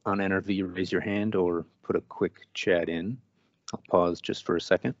follow-up on NRV, raise your hand or put a quick chat in. I'll pause just for a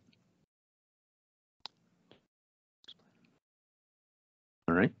second.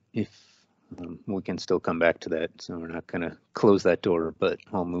 All right, if we can still come back to that, so we're not going to close that door, but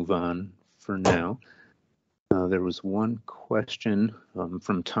I'll move on for now. There was one question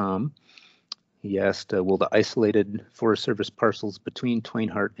from Tom. He asked, will the isolated Forest Service parcels between Twain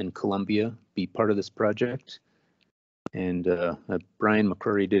Harte and Columbia be part of this project? And Brian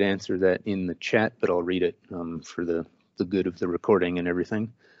McCrory did answer that in the chat, but I'll read it for the good of the recording and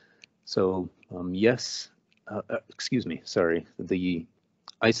everything. So yes, excuse me, sorry, the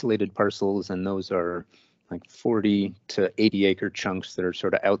isolated parcels, and those are like 40 to 80 acre chunks that are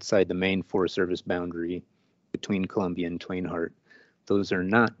sort of outside the main Forest Service boundary between Columbia and Twain Harte. Those are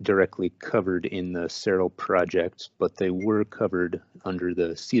not directly covered in the SERAL project, but they were covered under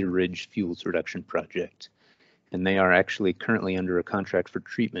the Cedar Ridge Fuels Reduction Project. And they are actually currently under a contract for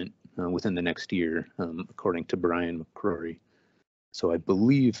treatment within the next year, according to Brian McCrory. So I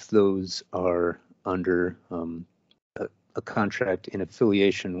believe those are under a contract in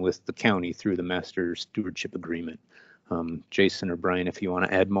affiliation with the county through the Master Stewardship Agreement. Jason or Brian, if you want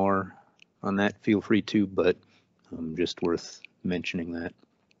to add more on that, feel free to, but just worth mentioning that.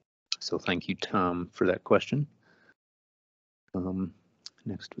 So thank you, Tom, for that question.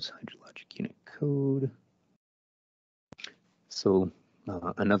 Next was hydrologic unit code. So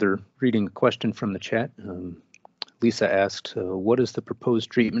another reading question from the chat. Lisa asked, what is the proposed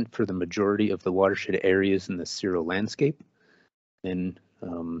treatment for the majority of the watershed areas in the SERAL landscape? And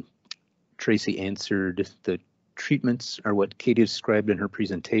Tracy answered the treatments are what Katie described in her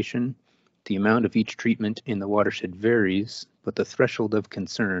presentation. The amount of each treatment in the watershed varies, but the threshold of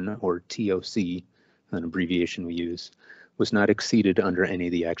concern, or TOC, an abbreviation we use, was not exceeded under any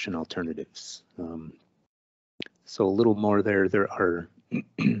of the action alternatives. So a little more there. There are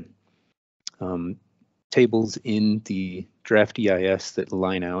tables in the draft EIS that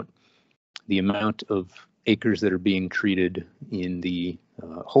line out the amount of acres that are being treated in the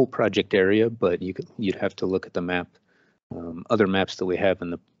whole project area, but you'd have to look at the map, other maps that we have in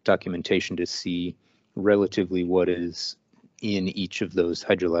the documentation to see relatively what is in each of those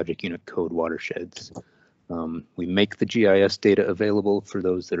hydrologic unit code watersheds. We make the GIS data available for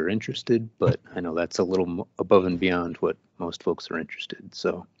those that are interested, but I know that's a little above and beyond what most folks are interested.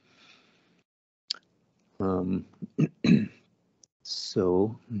 So,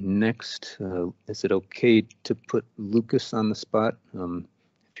 so next, is it okay to put Lucas on the spot?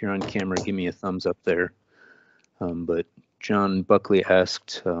 If you're on camera, give me a thumbs up there. But John Buckley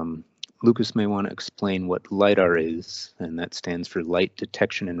asked, Lucas may want to explain what LIDAR is, and that stands for Light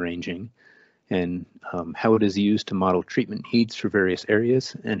Detection and Ranging, and how it is used to model treatment needs for various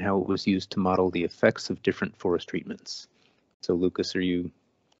areas, and how it was used to model the effects of different forest treatments. So Lucas, are you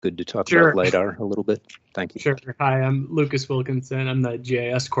good to talk about LIDAR a little bit? Thank you. Sure. Hi, I'm Lucas Wilkinson. I'm the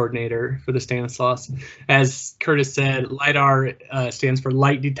GIS coordinator for the Stanislaus. As Curtis said, LIDAR stands for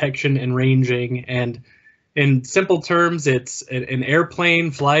Light Detection and Ranging, and in simple terms, it's an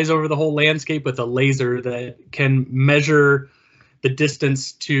airplane flies over the whole landscape with a laser that can measure the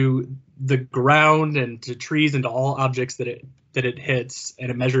distance to the ground and to trees and to all objects that it hits, and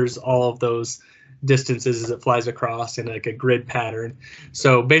it measures all of those distances as it flies across in like a grid pattern.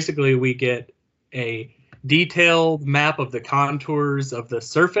 So basically we get a detailed map of the contours of the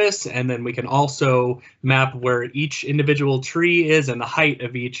surface, and then we can also map where each individual tree is and the height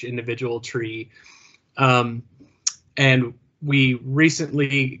of each individual tree. And we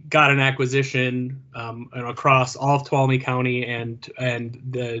recently got an acquisition across all of Tuolumne County and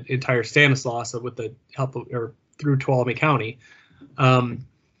the entire Stanislaus with the help of, or through Tuolumne County. And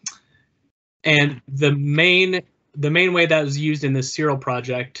the main way that was used in this SERAL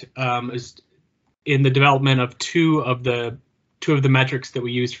project is in the development of two of the metrics that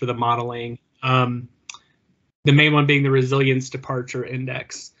we used for the modeling. The main one being the Resilience Departure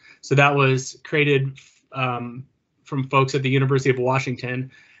Index. So that was created from folks at the University of Washington,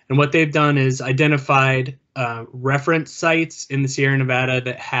 and what they've done is identified reference sites in the Sierra Nevada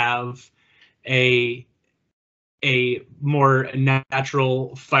that have a more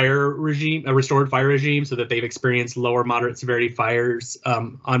natural fire regime, a restored fire regime, so that they've experienced lower moderate severity fires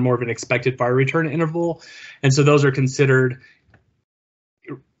on more of an expected fire return interval. And so those are considered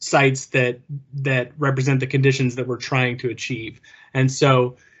sites that represent the conditions that we're trying to achieve. And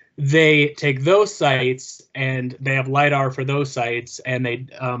so they take those sites and they have LIDAR for those sites, and they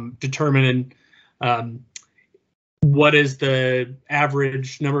determine what is the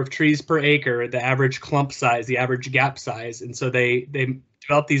average number of trees per acre, the average clump size, the average gap size. And so they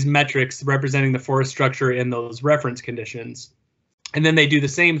develop these metrics representing the forest structure in those reference conditions. And then they do the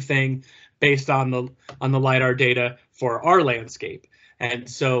same thing based on the LIDAR data for our landscape. And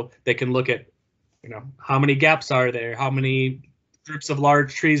so they can look at, how many gaps are there, how many groups of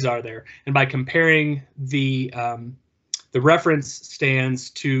large trees are there, and by comparing the reference stands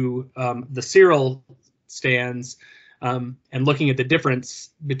to the SERAL stands, and looking at the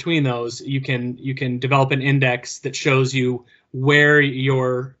difference between those, you can develop an index that shows you where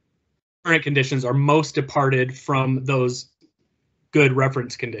your current conditions are most departed from those good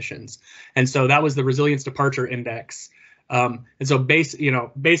reference conditions. And so that was the Resilience Departure Index. And so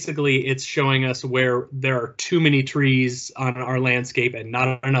basically it's showing us where there are too many trees on our landscape and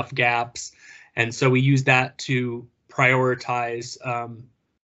not enough gaps. And so we use that to prioritize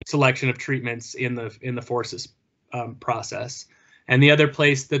selection of treatments in the forests process. And the other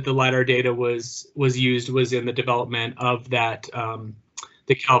place that the LIDAR data was used was in the development of that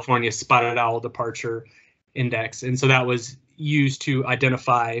the California Spotted Owl Departure Index. And so that was used to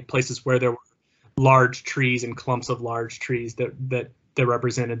identify places where there were large trees and clumps of large trees that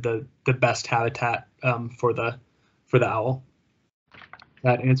represented the best habitat for the owl.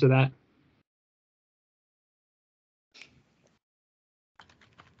 That answer that?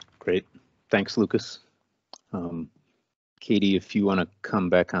 Great, thanks, Lucas. Katie, if you want to come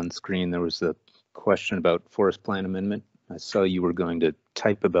back on screen, there was a question about forest plan amendment. I saw you were going to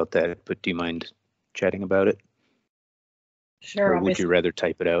type about that, but do you mind chatting about it? Sure. Or would you rather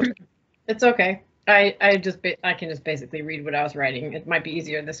type it out? It's okay. I can just basically read what I was writing. It might be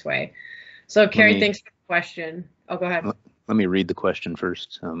easier this way. So Carrie, thanks for the question. Oh, go ahead. Let me read the question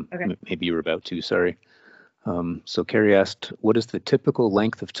first. Okay. Maybe you were about to, sorry. So Carrie asked, what is the typical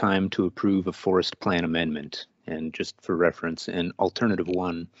length of time to approve a forest plan amendment? And just for reference, in alternative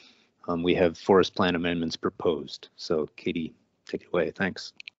 1, we have forest plan amendments proposed. So Katie, take it away.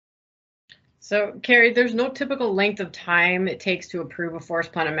 Thanks. So Carrie, there's no typical length of time it takes to approve a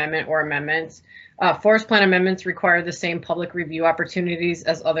forest plan amendment or amendments. Forest plan amendments require the same public review opportunities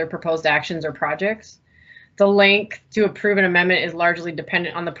as other proposed actions or projects. The length to approve an amendment is largely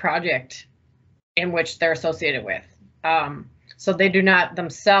dependent on the project in which they're associated with. So they do not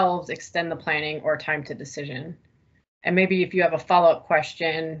themselves extend the planning or time to decision. And maybe if you have a follow-up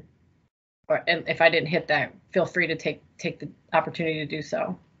question, or if I didn't hit that, feel free to take the opportunity to do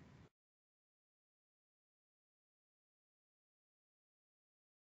so.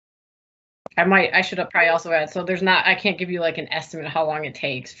 I should have probably also add, so I can't give you like an estimate of how long it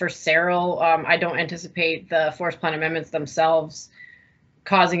takes. For SERAL, I don't anticipate the forest plan amendments themselves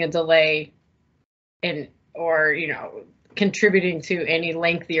causing a delay or contributing to any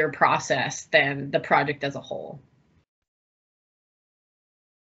lengthier process than the project as a whole.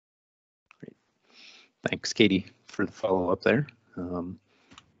 Great. Thanks, Katie, for the follow-up there.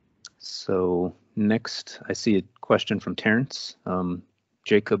 So next, I see a question from Terrence.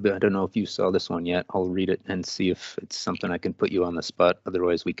 Jacob, I don't know if you saw this one yet. I'll read it and see if it's something I can put you on the spot.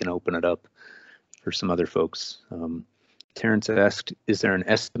 Otherwise, we can open it up for some other folks. Terrence asked, is there an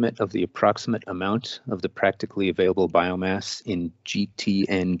estimate of the approximate amount of the practically available biomass in GT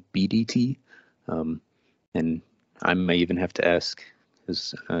and BDT? And I may even have to ask,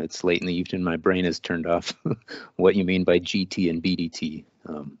 because it's late in the evening, my brain is turned off, what you mean by GT and BDT.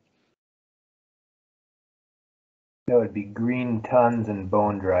 That would be green tons and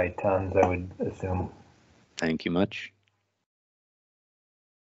bone dry tons, I would assume. Thank you much.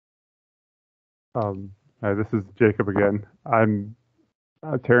 This is Jacob again.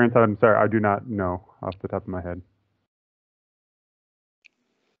 Terrence, I'm sorry, I do not know off the top of my head.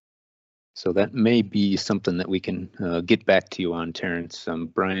 So that may be something that we can get back to you on, Terrence.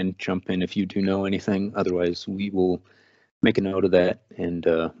 Brian, jump in if you do know anything. Otherwise, we will make a note of that and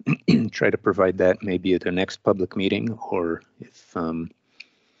try to provide that maybe at the next public meeting, or if I'll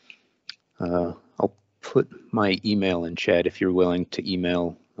put my email in chat if you're willing to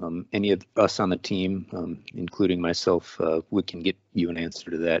email any of us on the team, including myself. We can get you an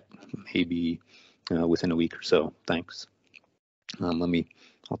answer to that maybe within a week or so. Thanks.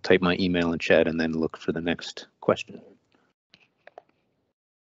 I'll type my email in chat and then look for the next question.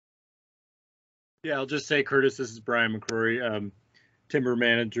 Yeah, I'll just say, Curtis, this is Brian McCrory, timber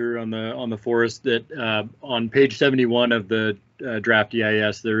manager on the forest. That on page 71 of the draft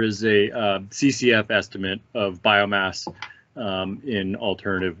EIS, there is a CCF estimate of biomass in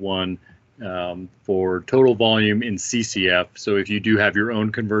alternative 1 for total volume in CCF. So if you do have your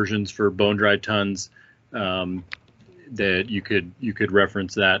own conversions for bone dry tons, that you could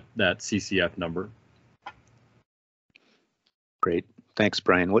reference that CCF number. Great, thanks,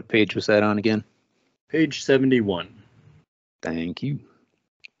 Brian. What page was that on again? Page 71. Thank you.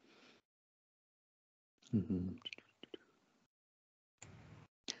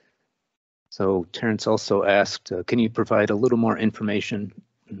 So Terrence also asked, can you provide a little more information?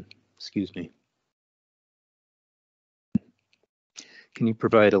 Excuse me. Can you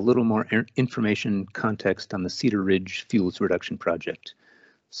provide a little more information context on the Cedar Ridge Fuels Reduction Project?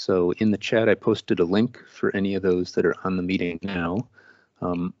 So in the chat, I posted a link for any of those that are on the meeting now.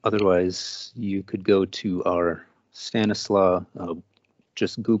 Otherwise, you could go to our Stanislaus,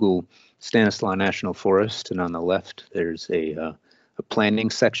 just Google Stanislaus National Forest, and on the left, there's a planning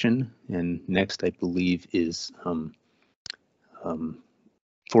section, and next, I believe, is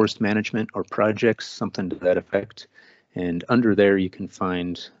forest management or projects, something to that effect. And under there, you can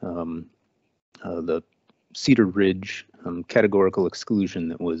find the Cedar Ridge categorical exclusion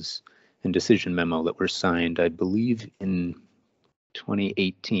that was in decision memo that were signed, I believe, in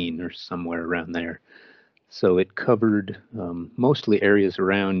 2018 or somewhere around there. So it covered mostly areas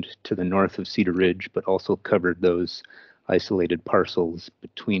around to the north of Cedar Ridge, but also covered those isolated parcels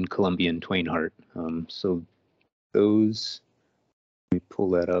between Columbia and Twain Harte. So those, let me pull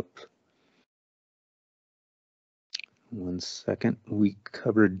that up. One second. We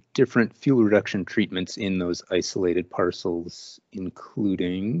covered different fuel reduction treatments in those isolated parcels,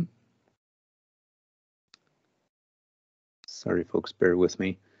 including, sorry folks, bear with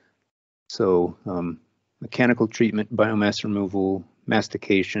me. So mechanical treatment, biomass removal,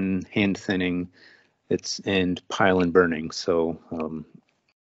 mastication, hand thinning, and pile and burning. So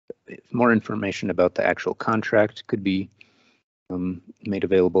more information about the actual contract could be made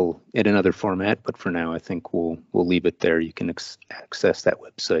available in another format, but for now, I think we'll leave it there. You can access that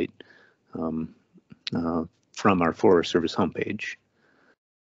website from our Forest Service homepage.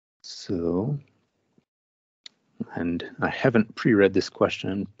 So, and I haven't pre-read this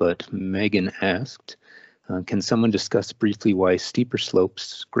question, but Megan asked, can someone discuss briefly why steeper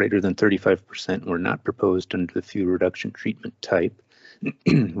slopes greater than 35% were not proposed under the fuel reduction treatment type,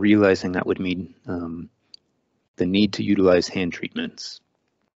 realizing that would mean the need to utilize hand treatments?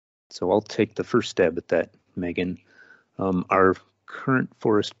 So I'll take the first stab at that, Megan. Our current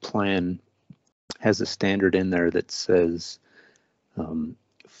forest plan has a standard in there that says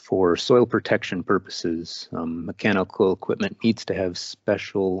for soil protection purposes, mechanical equipment needs to have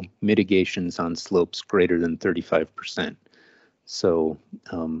special mitigations on slopes greater than 35%. So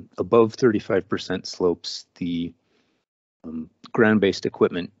above 35% slopes, the ground-based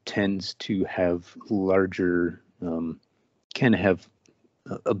equipment tends to have larger, can have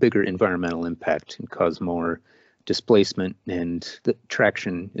a bigger environmental impact and cause more displacement, and the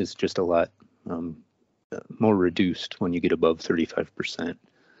traction is just a lot more reduced when you get above 35%.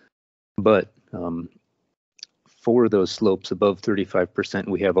 But for those slopes above 35%,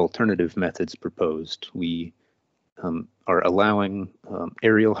 we have alternative methods proposed. We are allowing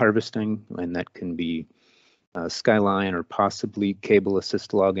aerial harvesting, and that can be skyline or possibly cable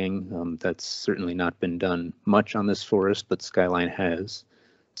assist logging. That's certainly not been done much on this forest, but skyline has.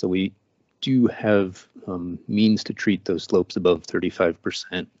 So we do have means to treat those slopes above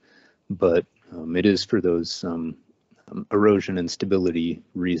 35%, but it is for those erosion and stability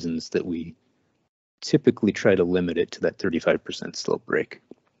reasons that we typically try to limit it to that 35% slope break.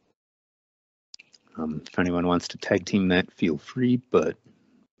 If anyone wants to tag team that, feel free, but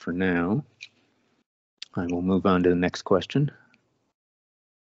for now, I will move on to the next question.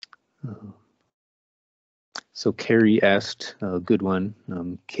 So Carrie asked a good one.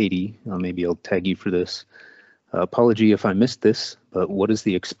 Katie, maybe I'll tag you for this. Apology if I missed this, but what is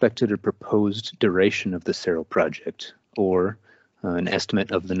the expected or proposed duration of the SERAL project, or an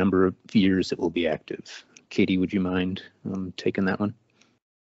estimate of the number of years it will be active? Katie, would you mind taking that one?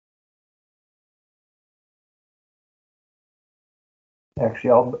 Actually,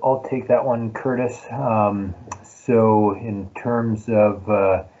 I'll take that one, Curtis. So in terms of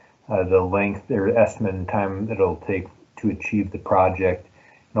the length or estimate and time that it'll take to achieve the project,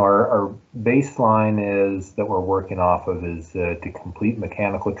 our baseline is that we're working off of is to complete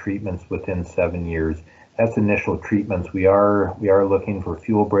mechanical treatments within 7 years. That's initial treatments. We are looking for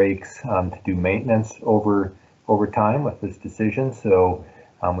fuel breaks to do maintenance over time with this decision. So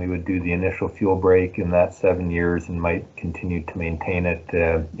we would do the initial fuel break in that 7 years and might continue to maintain it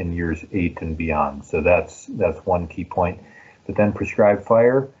in years 8 and beyond. So that's one key point. But then prescribed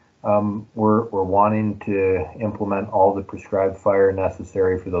fire, we're wanting to implement all the prescribed fire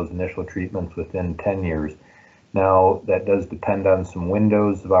necessary for those initial treatments within 10 years. Now that does depend on some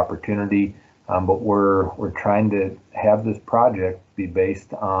windows of opportunity, but we're trying to have this project be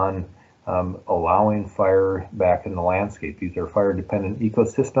based on allowing fire back in the landscape. These are fire-dependent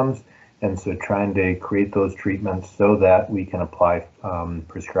ecosystems, and so trying to create those treatments so that we can apply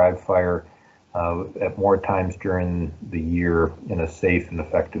prescribed fire at more times during the year in a safe and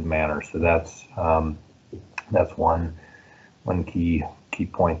effective manner. So that's one key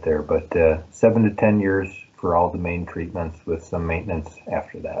point there. But 7 to 10 years for all the main treatments, with some maintenance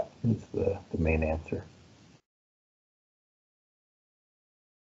after that is the main answer.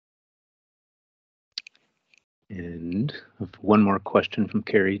 And one more question from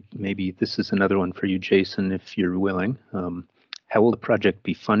Carrie. Maybe this is another one for you, Jason, if you're willing. How will the project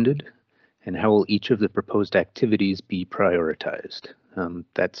be funded, and how will each of the proposed activities be prioritized?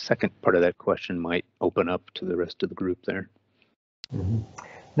 That second part of that question might open up to the rest of the group there. Mm-hmm.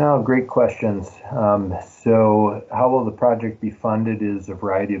 No, great questions. So how will the project be funded is a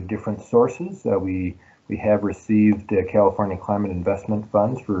variety of different sources. We have received California Climate Investment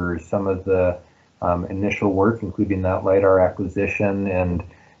Funds for some of the initial work, including that LiDAR acquisition and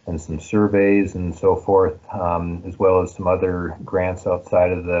some surveys and so forth, as well as some other grants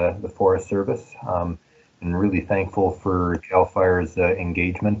outside of the Forest Service. And really thankful for CAL FIRE's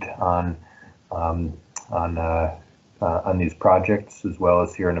engagement on these projects, as well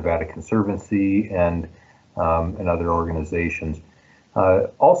as Sierra Nevada Conservancy and other organizations.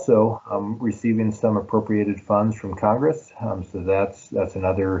 Also receiving some appropriated funds from Congress, so that's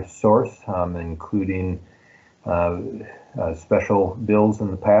another source, including special bills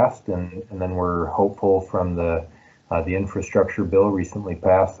in the past, and then we're hopeful from the infrastructure bill recently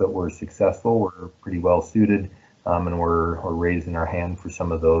passed that we're successful. We're pretty well suited, and we're raising our hand for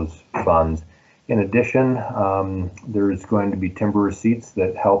some of those funds. In addition, there's going to be timber receipts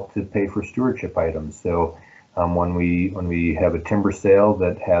that help to pay for stewardship items. So When we have a timber sale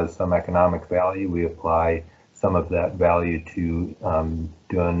that has some economic value, we apply some of that value to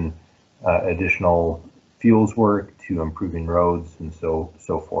doing additional fuels work, to improving roads, and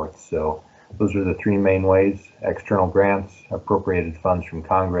so forth. So those are the three main ways: external grants, appropriated funds from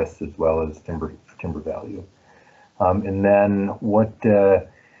Congress, as well as timber value. And then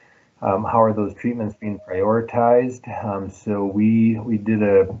how are those treatments being prioritized? So we did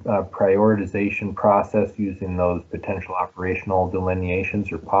a prioritization process using those potential operational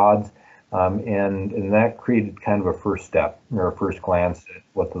delineations, or pods, and that created kind of a first step, or a first glance at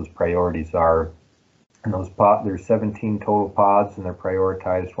what those priorities are. And those there's 17 total pods, and they're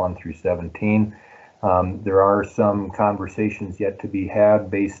prioritized 1 through 17. There are some conversations yet to be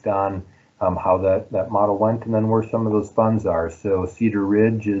had based on how that model went, and then where some of those funds are. So Cedar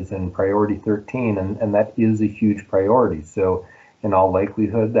Ridge is in priority 13, and that is a huge priority. So in all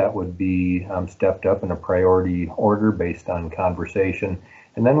likelihood, that would be stepped up in a priority order based on conversation.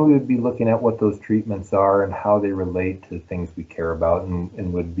 And then we would be looking at what those treatments are and how they relate to things we care about,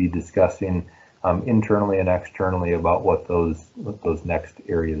 and would be discussing internally and externally about what those next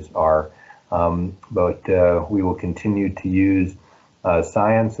areas are. But we will continue to use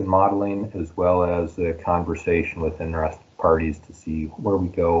science and modeling, as well as a conversation with interested parties, to see where we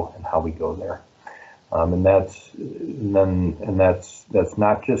go and how we go there. And that's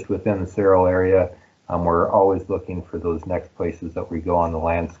not just within the SERAL area. We're always looking for those next places that we go on the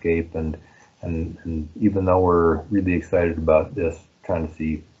landscape, and even though we're really excited about this, trying to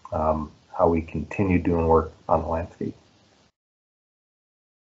see how we continue doing work on the landscape.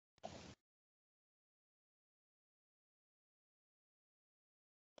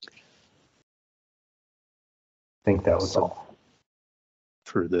 I think that was all.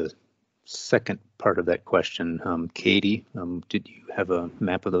 For the second part of that question, Katie, did you have a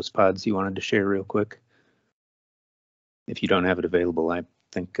map of those pods you wanted to share real quick? If you don't have it available, I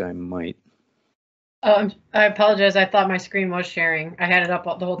think I might. I apologize. I thought my screen was sharing. I had it up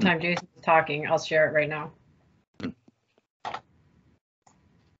the whole time Jason was talking. I'll share it right now.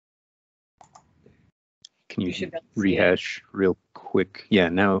 Can you rehash real quick? Yeah,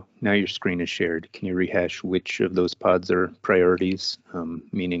 now your screen is shared. Can you rehash which of those pods are priorities,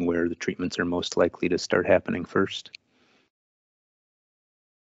 meaning where the treatments are most likely to start happening first?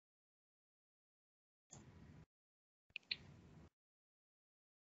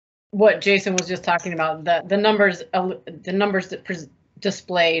 What Jason was just talking about, the numbers that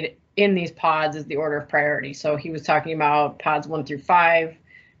displayed in these pods is the order of priority. So he was talking about pods 1 through 5.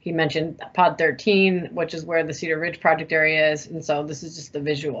 He mentioned pod 13, which is where the Cedar Ridge project area is. And so this is just the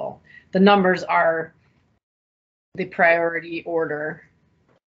visual. The numbers are the priority order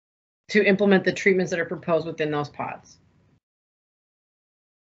to implement the treatments that are proposed within those pods.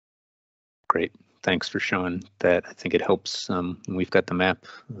 Great. Thanks for showing that. I think it helps. We've got the map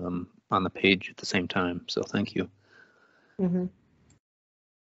on the page at the same time, so thank you. Mm-hmm.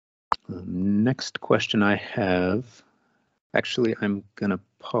 Next question I have, actually, I'm going to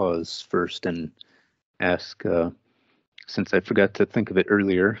pause first and ask, since I forgot to think of it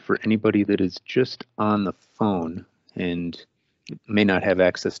earlier, for anybody that is just on the phone and may not have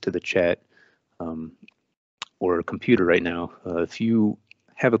access to the chat or a computer right now, if you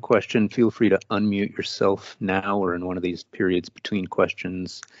have a question, feel free to unmute yourself now or in one of these periods between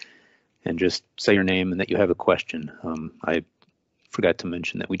questions and just say your name and that you have a question. I forgot to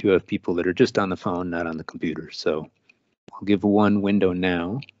mention that we do have people that are just on the phone, not on the computer. So I'll give one window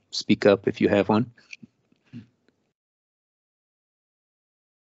now. Speak up if you have one.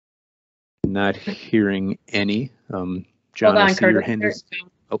 Not hearing any. John, I see your hand is.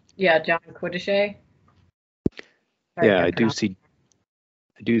 Oh. Yeah, John Quidishay. Yeah, I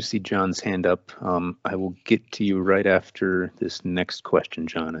do see John's hand up. I will get to you right after this next question,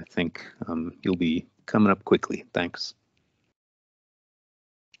 John. I think you'll be coming up quickly. Thanks.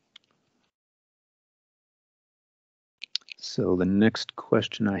 So the next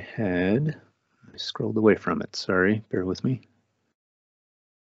question I had, I scrolled away from it. Sorry, bear with me.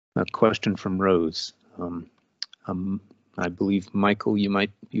 A question from Rose. I believe, Michael, you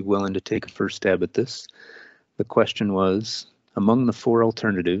might be willing to take a first stab at this. The question was, among the 4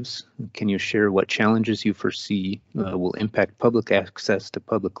 alternatives, can you share what challenges you foresee will impact public access to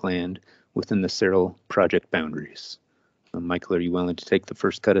public land within the SERAL project boundaries? Michael, are you willing to take the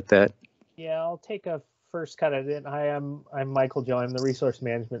first cut at that? Yeah, I'll take a first cut at it. I'm Michael Joe. I'm the Resource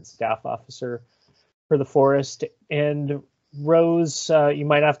Management Staff Officer for the forest. And Rose, you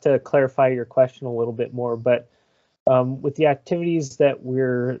might have to clarify your question a little bit more, but with the activities that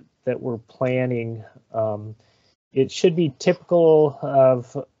we're planning, it should be typical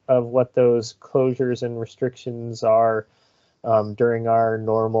of of what those closures and restrictions are during our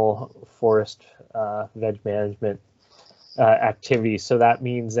normal forest veg management activities. So that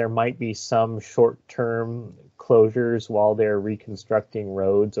means there might be some short-term closures while they're reconstructing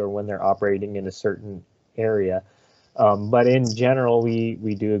roads or when they're operating in a certain area. But in general,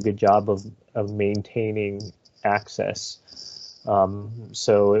 we do a good job of maintaining access.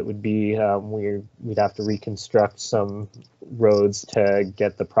 So it would be we'd have to reconstruct some roads to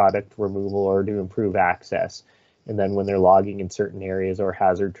get the product removal or to improve access. And then when they're logging in certain areas or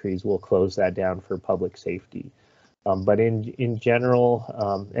hazard trees, we'll close that down for public safety. But in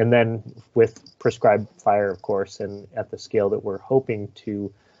general, and then with prescribed fire, of course, and at the scale that we're hoping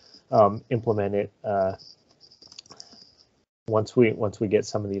to implement it, once we get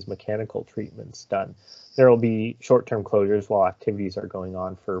some of these mechanical treatments done, there will be short-term closures while activities are going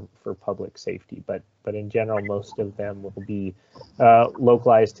on for public safety. But in general, most of them will be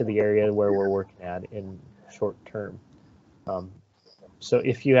localized to the area where we're working at in short term. So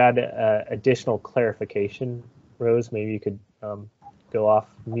if you had additional clarification, Rose, maybe you could go off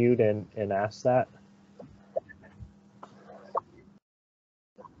mute and ask that.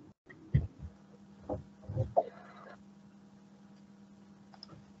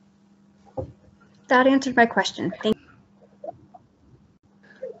 That answered my question. Thank you.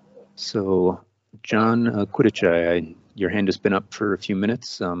 So, John Quidichai, your hand has been up for a few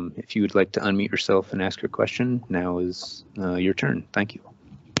minutes. If you would like to unmute yourself and ask your question, now is your turn. Thank you.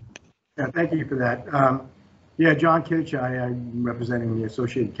 Yeah, thank you for that. Yeah, John Quidichai, I'm representing the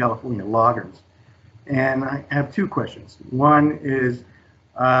Associated California Loggers. And I have two questions. One is,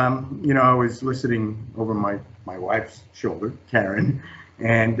 you know, I was listening over my wife's shoulder, Karen,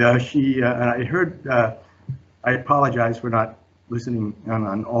 and I heard, I apologize for not listening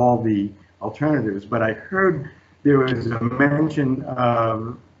on all the alternatives, but I heard there was a mention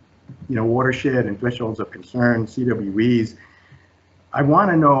of, you know, watershed and thresholds of concern, CWEs. I want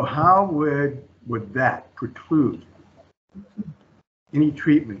to know how would that preclude any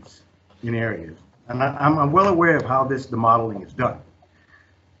treatments in areas? And I'm well aware of how the modeling is done.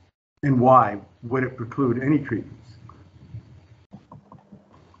 And why would it preclude any treatments?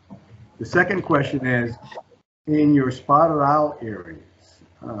 The second question is, in your spotted owl areas,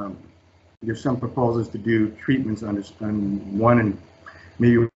 there's some proposals to do treatments on one and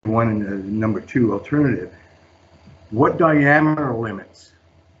maybe one and the number two alternative. What diameter limits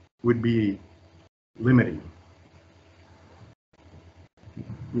would be limiting?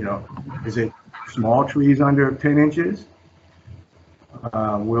 You know, is it small trees under 10 inches?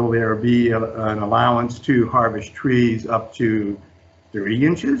 Will there be an allowance to harvest trees up to 30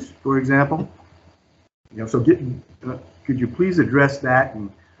 inches, for example? You know, so could you please address that? And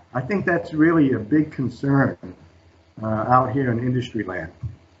I think that's really a big concern out here in industry land,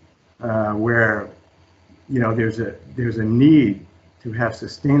 where, you know, there's a need to have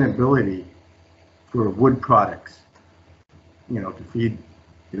sustainability for wood products, you know, to feed,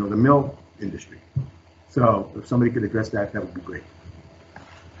 you know, the mill industry. So if somebody could address that, that would be great.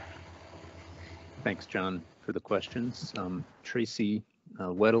 Thanks, John, for the questions. Tracy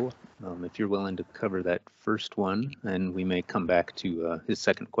Weddle, if you're willing to cover that first one, and we may come back to his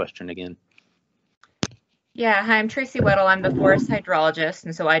second question again. Yeah, hi, I'm Tracy Weddle. I'm the forest hydrologist,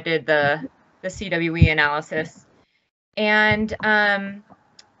 and so I did the CWE analysis. And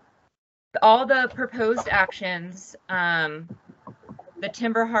all the proposed actions, the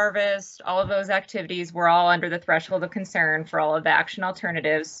timber harvest, all of those activities were all under the threshold of concern for all of the action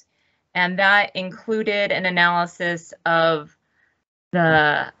alternatives. And that included an analysis of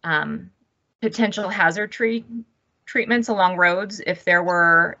the potential hazard treatments along roads if there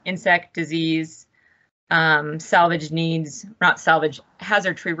were insect disease, salvage needs, not salvage,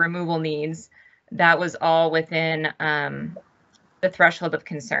 hazard tree removal needs. That was all within the threshold of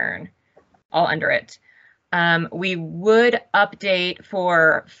concern, all under it. We would update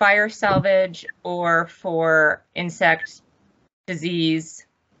for fire salvage or for insect disease,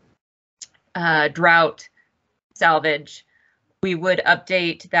 drought salvage. We would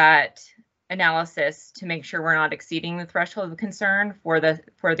update that analysis to make sure we're not exceeding the threshold of concern for the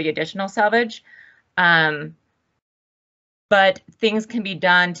additional salvage. But things can be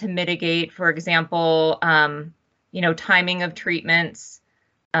done to mitigate, for example, you know, timing of treatments.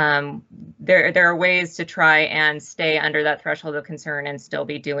 There are ways to try and stay under that threshold of concern and still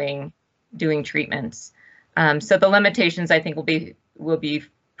be doing treatments. So the limitations, I think, will be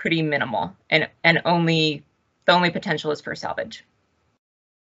pretty minimal, and the only potential is for salvage.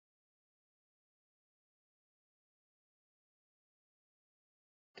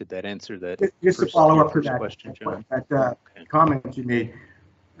 Did that answer that? Just to follow up to question, John? that comment you made,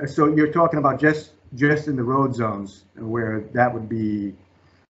 So you're talking about just in the road zones where that would be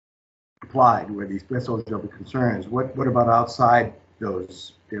applied, where these thresholds of concern is. What about outside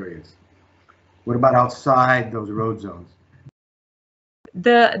those areas? What about outside those road zones?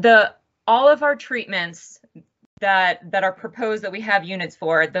 All of our treatments that are proposed that we have units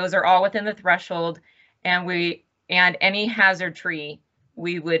for, those are all within the threshold, and any hazard tree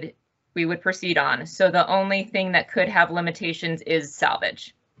we would proceed on. So the only thing that could have limitations is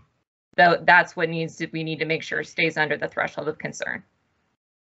salvage. Though that's what we need to make sure stays under the threshold of concern.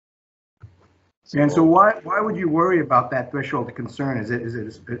 And so why would you worry about that threshold of concern?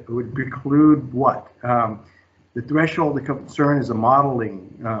 It would preclude what? The threshold of concern is a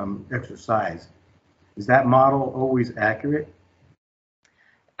modeling exercise. Is that model always accurate?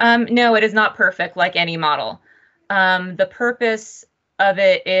 No, it is not perfect like any model. The purpose of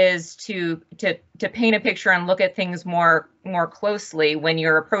it is to paint a picture and look at things more closely when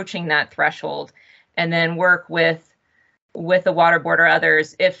you're approaching that threshold, and then work with the water board or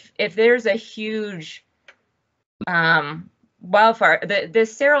others. If there's a huge wildfire, the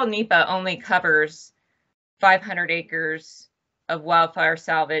SERAL NEPA only covers 500 acres of wildfire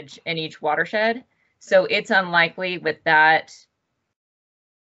salvage in each watershed. So it's unlikely with that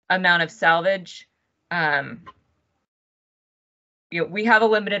amount of salvage. We have a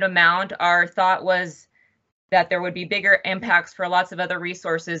limited amount. Our thought was that there would be bigger impacts for lots of other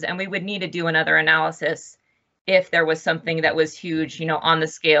resources, and we would need to do another analysis if there was something that was huge, on the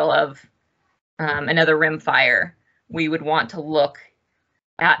scale of another rim fire. We would want to look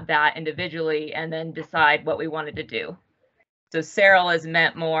at that individually and then decide what we wanted to do. So SERAL is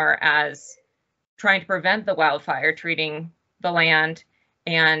meant more as trying to prevent the wildfire, treating the land,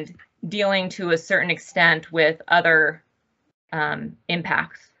 and dealing to a certain extent with other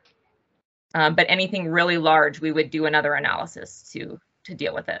impacts. But anything really large, we would do another analysis to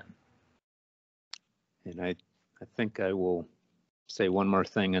deal with it. And I think I will say one more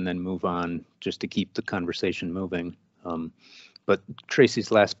thing and then move on, just to keep the conversation moving. But Tracy's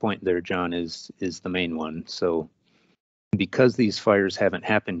last point there, John, is the main one. So because these fires haven't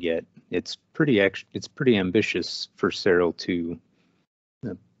happened yet, it's pretty ambitious for SERAL to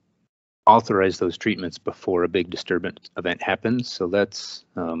authorize those treatments before a big disturbance event happens. So that's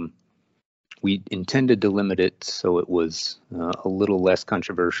we intended to limit it so it was a little less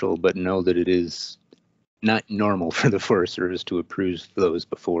controversial, but know that it is not normal for the Forest Service to approve those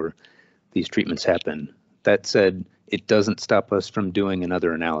before these treatments happen. That said, it doesn't stop us from doing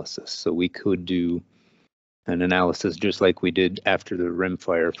another analysis. So we could do an analysis just like we did after the rim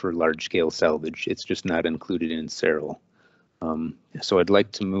fire for large scale salvage. It's just not included in SERAL. So I'd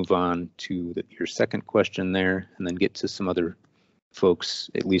like to move on to your second question there, and then get to some other folks,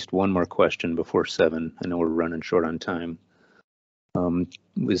 at least one more question before 7. I know we're running short on time.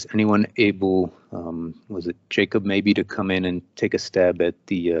 Was anyone able, was it Jacob maybe, to come in and take a stab at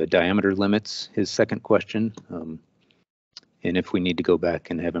the diameter limits, his second question? And if we need to go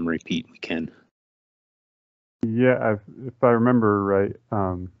back and have him repeat, we can. Yeah, if I remember right,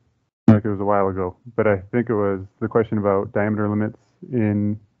 like it was a while ago, but I think it was the question about diameter limits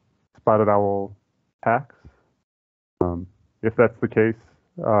in spotted owl packs. If that's the case,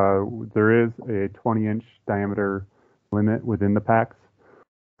 there is a 20-inch diameter limit within the packs.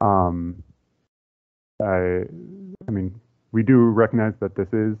 I mean, we do recognize that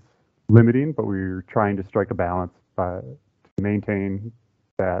this is limiting, but we're trying to strike a balance to maintain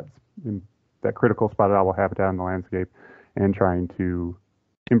that critical spotted owl habitat in the landscape, and trying to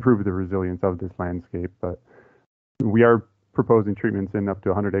improve the resilience of this landscape. But we are proposing treatments in up to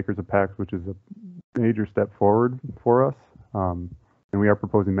 100 acres of packs, which is a major step forward for us. And we are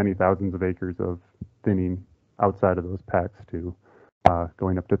proposing many thousands of acres of thinning outside of those packs to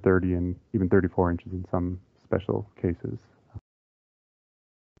going up to 30 and even 34 inches in some special cases.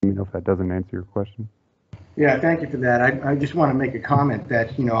 Let me know if that doesn't answer your question. Yeah, thank you for that. I just want to make a comment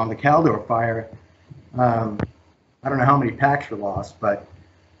that, on the Caldor fire, I don't know how many packs were lost, but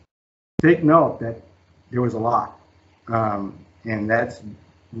take note that there was a lot. And that's,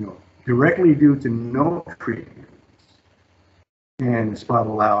 directly due to no treatment in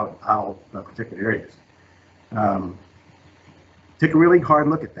spotted owl protected areas. Take a really hard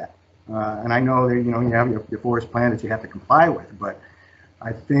look at that. And I know that, you have your forest plan that you have to comply with, but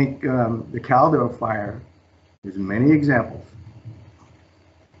I think the Caldor fire, there's many examples.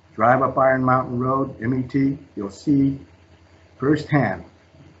 Drive up Iron Mountain Road, MET, you'll see firsthand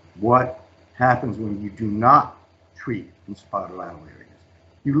what happens when you do not treat in spotted owl areas.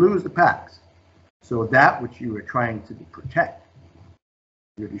 You lose the packs. So that which you are trying to protect,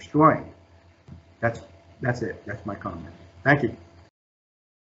 you're destroying. That's it. That's my comment. Thank you.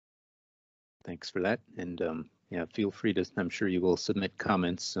 Thanks for that. And yeah, feel free to, I'm sure you will submit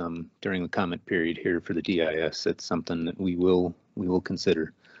comments during the comment period here for the DEIS. It's something that we will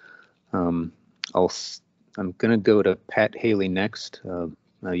consider. I'm going to go to Pat Haley next.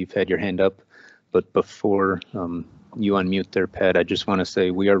 You've had your hand up, but before you unmute there, Pat, I just want to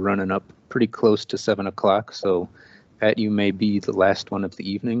say we are running up pretty close to 7 o'clock. So Pat, you may be the last one of the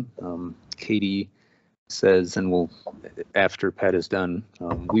evening. Katie says, and we'll, after Pat is done,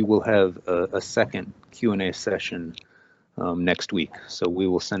 we will have a second Q&A session next week. So we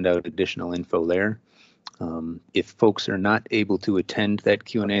will send out additional info there. If folks are not able to attend that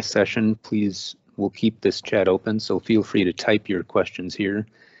Q&A session, please, we'll keep this chat open. So feel free to type your questions here,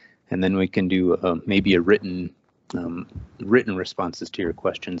 and then we can do maybe a written responses to your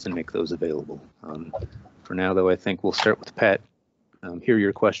questions and make those available. For now, though, I think we'll start with Pat, hear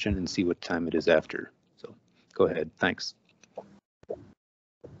your question and see what time it is after. So go ahead. Thanks.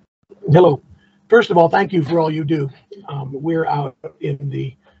 Hello. First of all, thank you for all you do. We're out in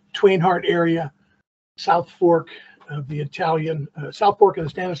the Twainhart area, South Fork of the Italian, South Fork of the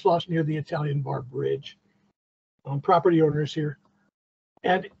Stanislaus near the Italian Bar Bridge. Property owners here.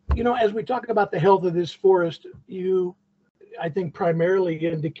 And, you know, as we talk about the health of this forest, you, I think, primarily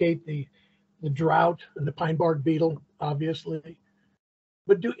indicate the drought and the pine bark beetle, obviously.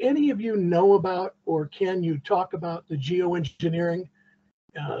 But do any of you know about, or can you talk about, the geoengineering,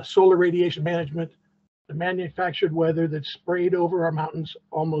 solar radiation management, the manufactured weather that's sprayed over our mountains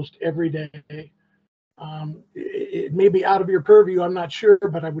almost every day? It may be out of your purview, I'm not sure,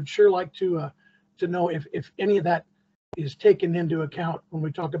 but I would sure like to know if any of that is taken into account when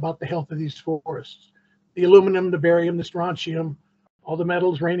we talk about the health of these forests. The aluminum, the barium, the strontium, all the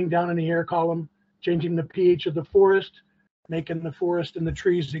metals raining down in the air column, changing the pH of the forest, making the forest and the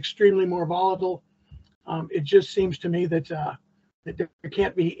trees extremely more volatile. It just seems to me that there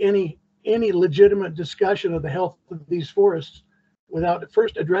can't be any legitimate discussion of the health of these forests without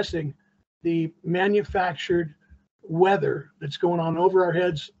first addressing the manufactured weather that's going on over our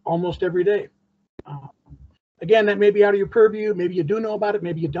heads almost every day. Again, that may be out of your purview. Maybe you do know about it.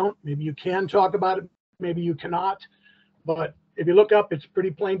 Maybe you don't. Maybe you can talk about it. Maybe you cannot. But if you look up, it's pretty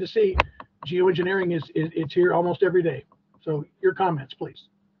plain to see. Geoengineering it's here almost every day. So your comments, please.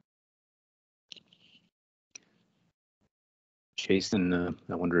 Jason,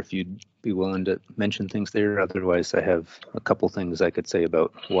 I wonder if you'd be willing to mention things there. Otherwise, I have a couple things I could say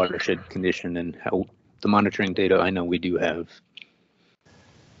about watershed condition and how the monitoring data I know we do have.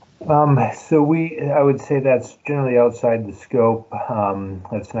 So I would say that's generally outside the scope.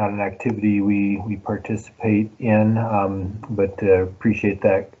 That's not an activity we participate in, but appreciate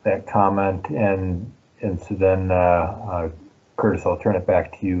that comment. And so then, Curtis, I'll turn it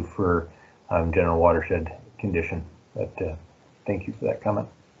back to you for general watershed condition. But thank you for that comment.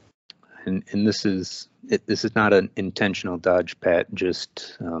 And this is not an intentional dodge, Pat.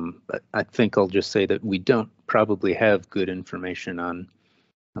 Just I think I'll just say that we don't probably have good information on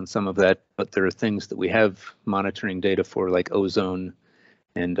some of that, but there are things that we have monitoring data for, like ozone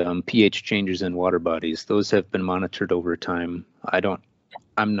and pH changes in water bodies. Those have been monitored over time.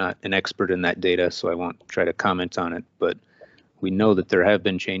 I'm not an expert in that data, so I won't try to comment on it, but we know that there have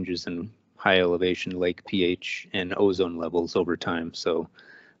been changes in high elevation lake pH and ozone levels over time. So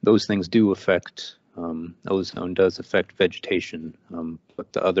those things do affect, ozone does affect vegetation,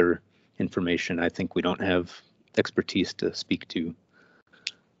 but the other information I think we don't have expertise to speak to.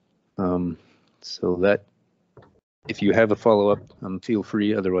 So that, if you have a follow-up, feel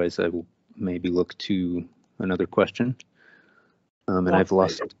free. Otherwise, I will maybe look to another question. And well, I've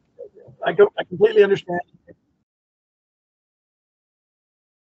lost. I completely understand.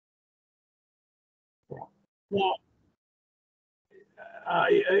 Well,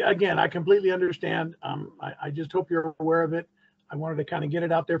 again, I completely understand. I just hope you're aware of it. I wanted to kind of get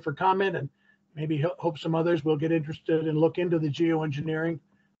it out there for comment, and maybe hope some others will get interested and look into the geoengineering.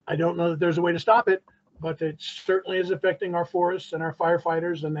 I don't know that there's a way to stop it, but it certainly is affecting our forests and our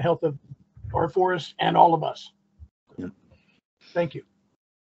firefighters and the health of our forests and all of us. Yeah. Thank you.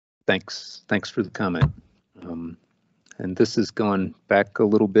 Thanks for the comment. And this is going back a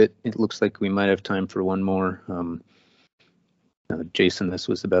little bit. It looks like we might have time for one more. Jason, this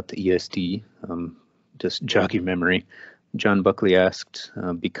was about the ESD. Just jog your memory. John Buckley asked,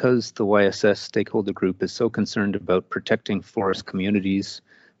 because the YSS stakeholder group is so concerned about protecting forest communities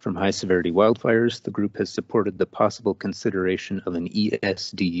from high severity wildfires, the group has supported the possible consideration of an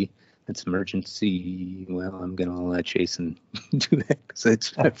ESD. That's emergency. Well, I'm going to let Jason do that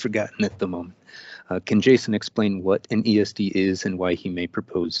because I've forgotten at the moment. Can Jason explain what an ESD is and why he may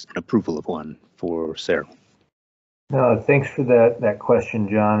propose an approval of one for SERAL? No, thanks for that question,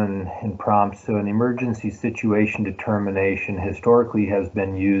 John, and prompt. So an emergency situation determination historically has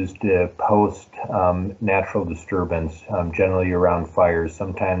been used post natural disturbance, generally around fires,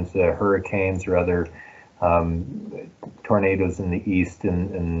 sometimes hurricanes or other tornadoes in the east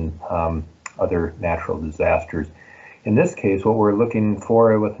and other natural disasters. In this case, what we're looking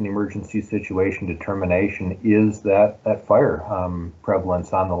for with an emergency situation determination is that fire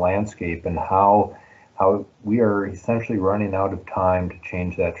prevalence on the landscape and how we are essentially running out of time to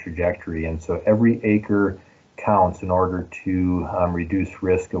change that trajectory. And so every acre counts in order to reduce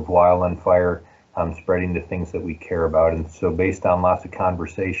risk of wildland fire spreading to things that we care about. And so based on lots of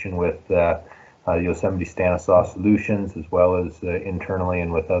conversation with Yosemite Stanislaus Solutions, as well as internally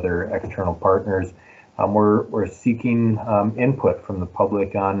and with other external partners, we're seeking input from the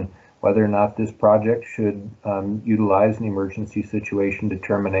public on whether or not this project should utilize an emergency situation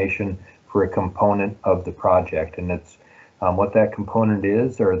determination for a component of the project. And it's what that component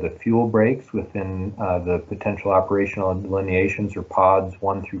is are the fuel breaks within the potential operational delineations or pods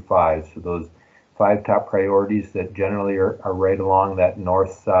 1 through 5. So those 5 top priorities that generally are right along that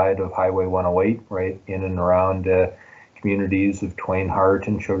north side of Highway 108, right in and around communities of Twain Harte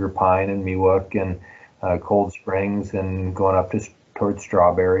and Sugar Pine and Miwok and Cold Springs and going up towards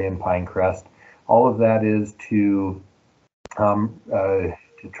Strawberry and Pinecrest. All of that is to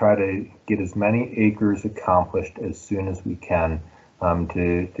try to get as many acres accomplished as soon as we can,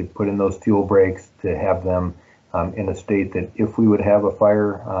 to put in those fuel breaks, to have them in a state that if we would have a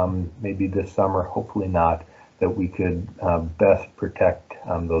fire, maybe this summer, hopefully not, that we could best protect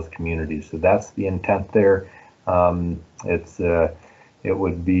those communities. So that's the intent there. It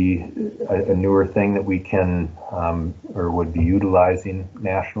would be a newer thing that we can or would be utilizing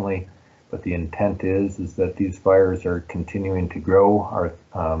nationally. But the intent is that these fires are continuing to grow. Our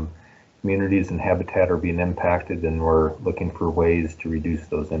communities and habitat are being impacted, and we're looking for ways to reduce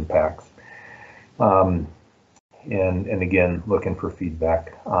those impacts. And again, looking for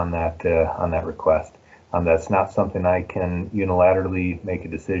feedback on that request. That's not something I can unilaterally make a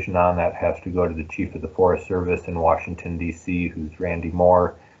decision on. That has to go to the Chief of the Forest Service in Washington, D.C., who's Randy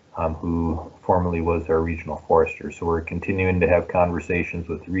Moore, who formerly was our regional forester. So we're continuing to have conversations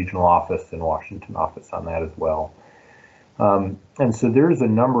with the regional office and Washington office on that as well. And so there's a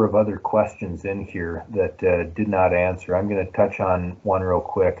number of other questions in here that did not answer. I'm going to touch on one real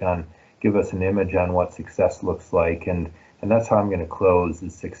quick on give us an image on what success looks like. And that's how I'm going to close.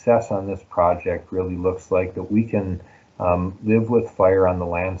 Is success on this project really looks like that we can live with fire on the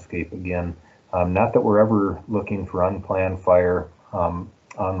landscape again. Not that we're ever looking for unplanned fire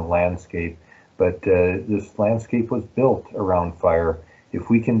on the landscape, but this landscape was built around fire. If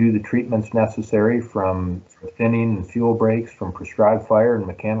we can do the treatments necessary from thinning and fuel breaks, from prescribed fire and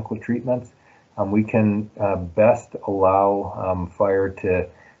mechanical treatments, we can best allow fire to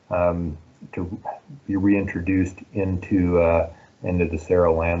be reintroduced into the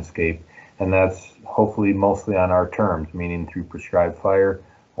SERAL landscape. And that's hopefully mostly on our terms, meaning through prescribed fire,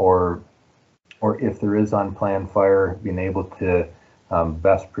 or if there is unplanned fire, being able to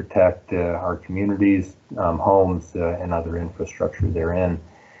best protect our communities, homes, and other infrastructure therein.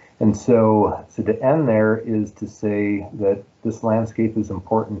 And so to end there is to say that this landscape is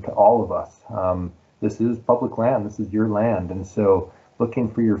important to all of us. This is public land, this is your land. And so looking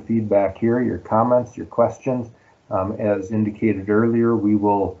for your feedback here, your comments, your questions. As indicated earlier, we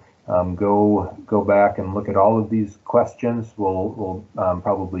will go back and look at all of these questions. We'll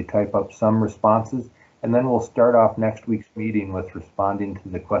probably type up some responses, and then we'll start off next week's meeting with responding to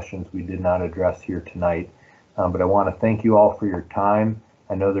the questions we did not address here tonight. But I want to thank you all for your time.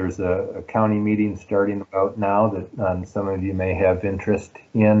 I know there's a county meeting starting about now that some of you may have interest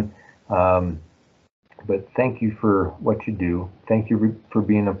in. But thank you for what you do. Thank you for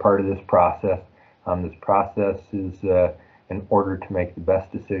being a part of this process. This process is in order to make the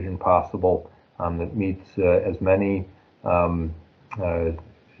best decision possible that meets as many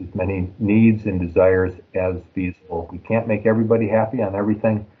needs and desires as feasible. We can't make everybody happy on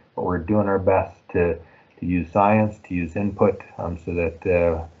everything, but we're doing our best to use science, to use input, so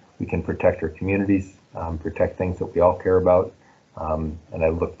that we can protect our communities, protect things that we all care about. And I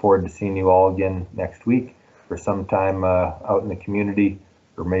look forward to seeing you all again next week or sometime out in the community,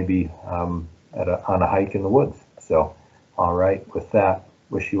 or maybe on a hike in the woods. So, all right, with that,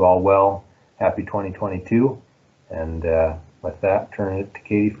 wish you all well. Happy 2022. And with that, turn it to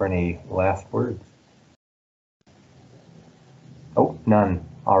Katie for any last words. Oh, none.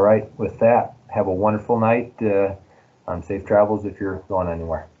 All right, with that, have a wonderful night. Safe travels if you're going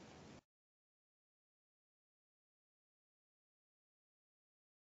anywhere.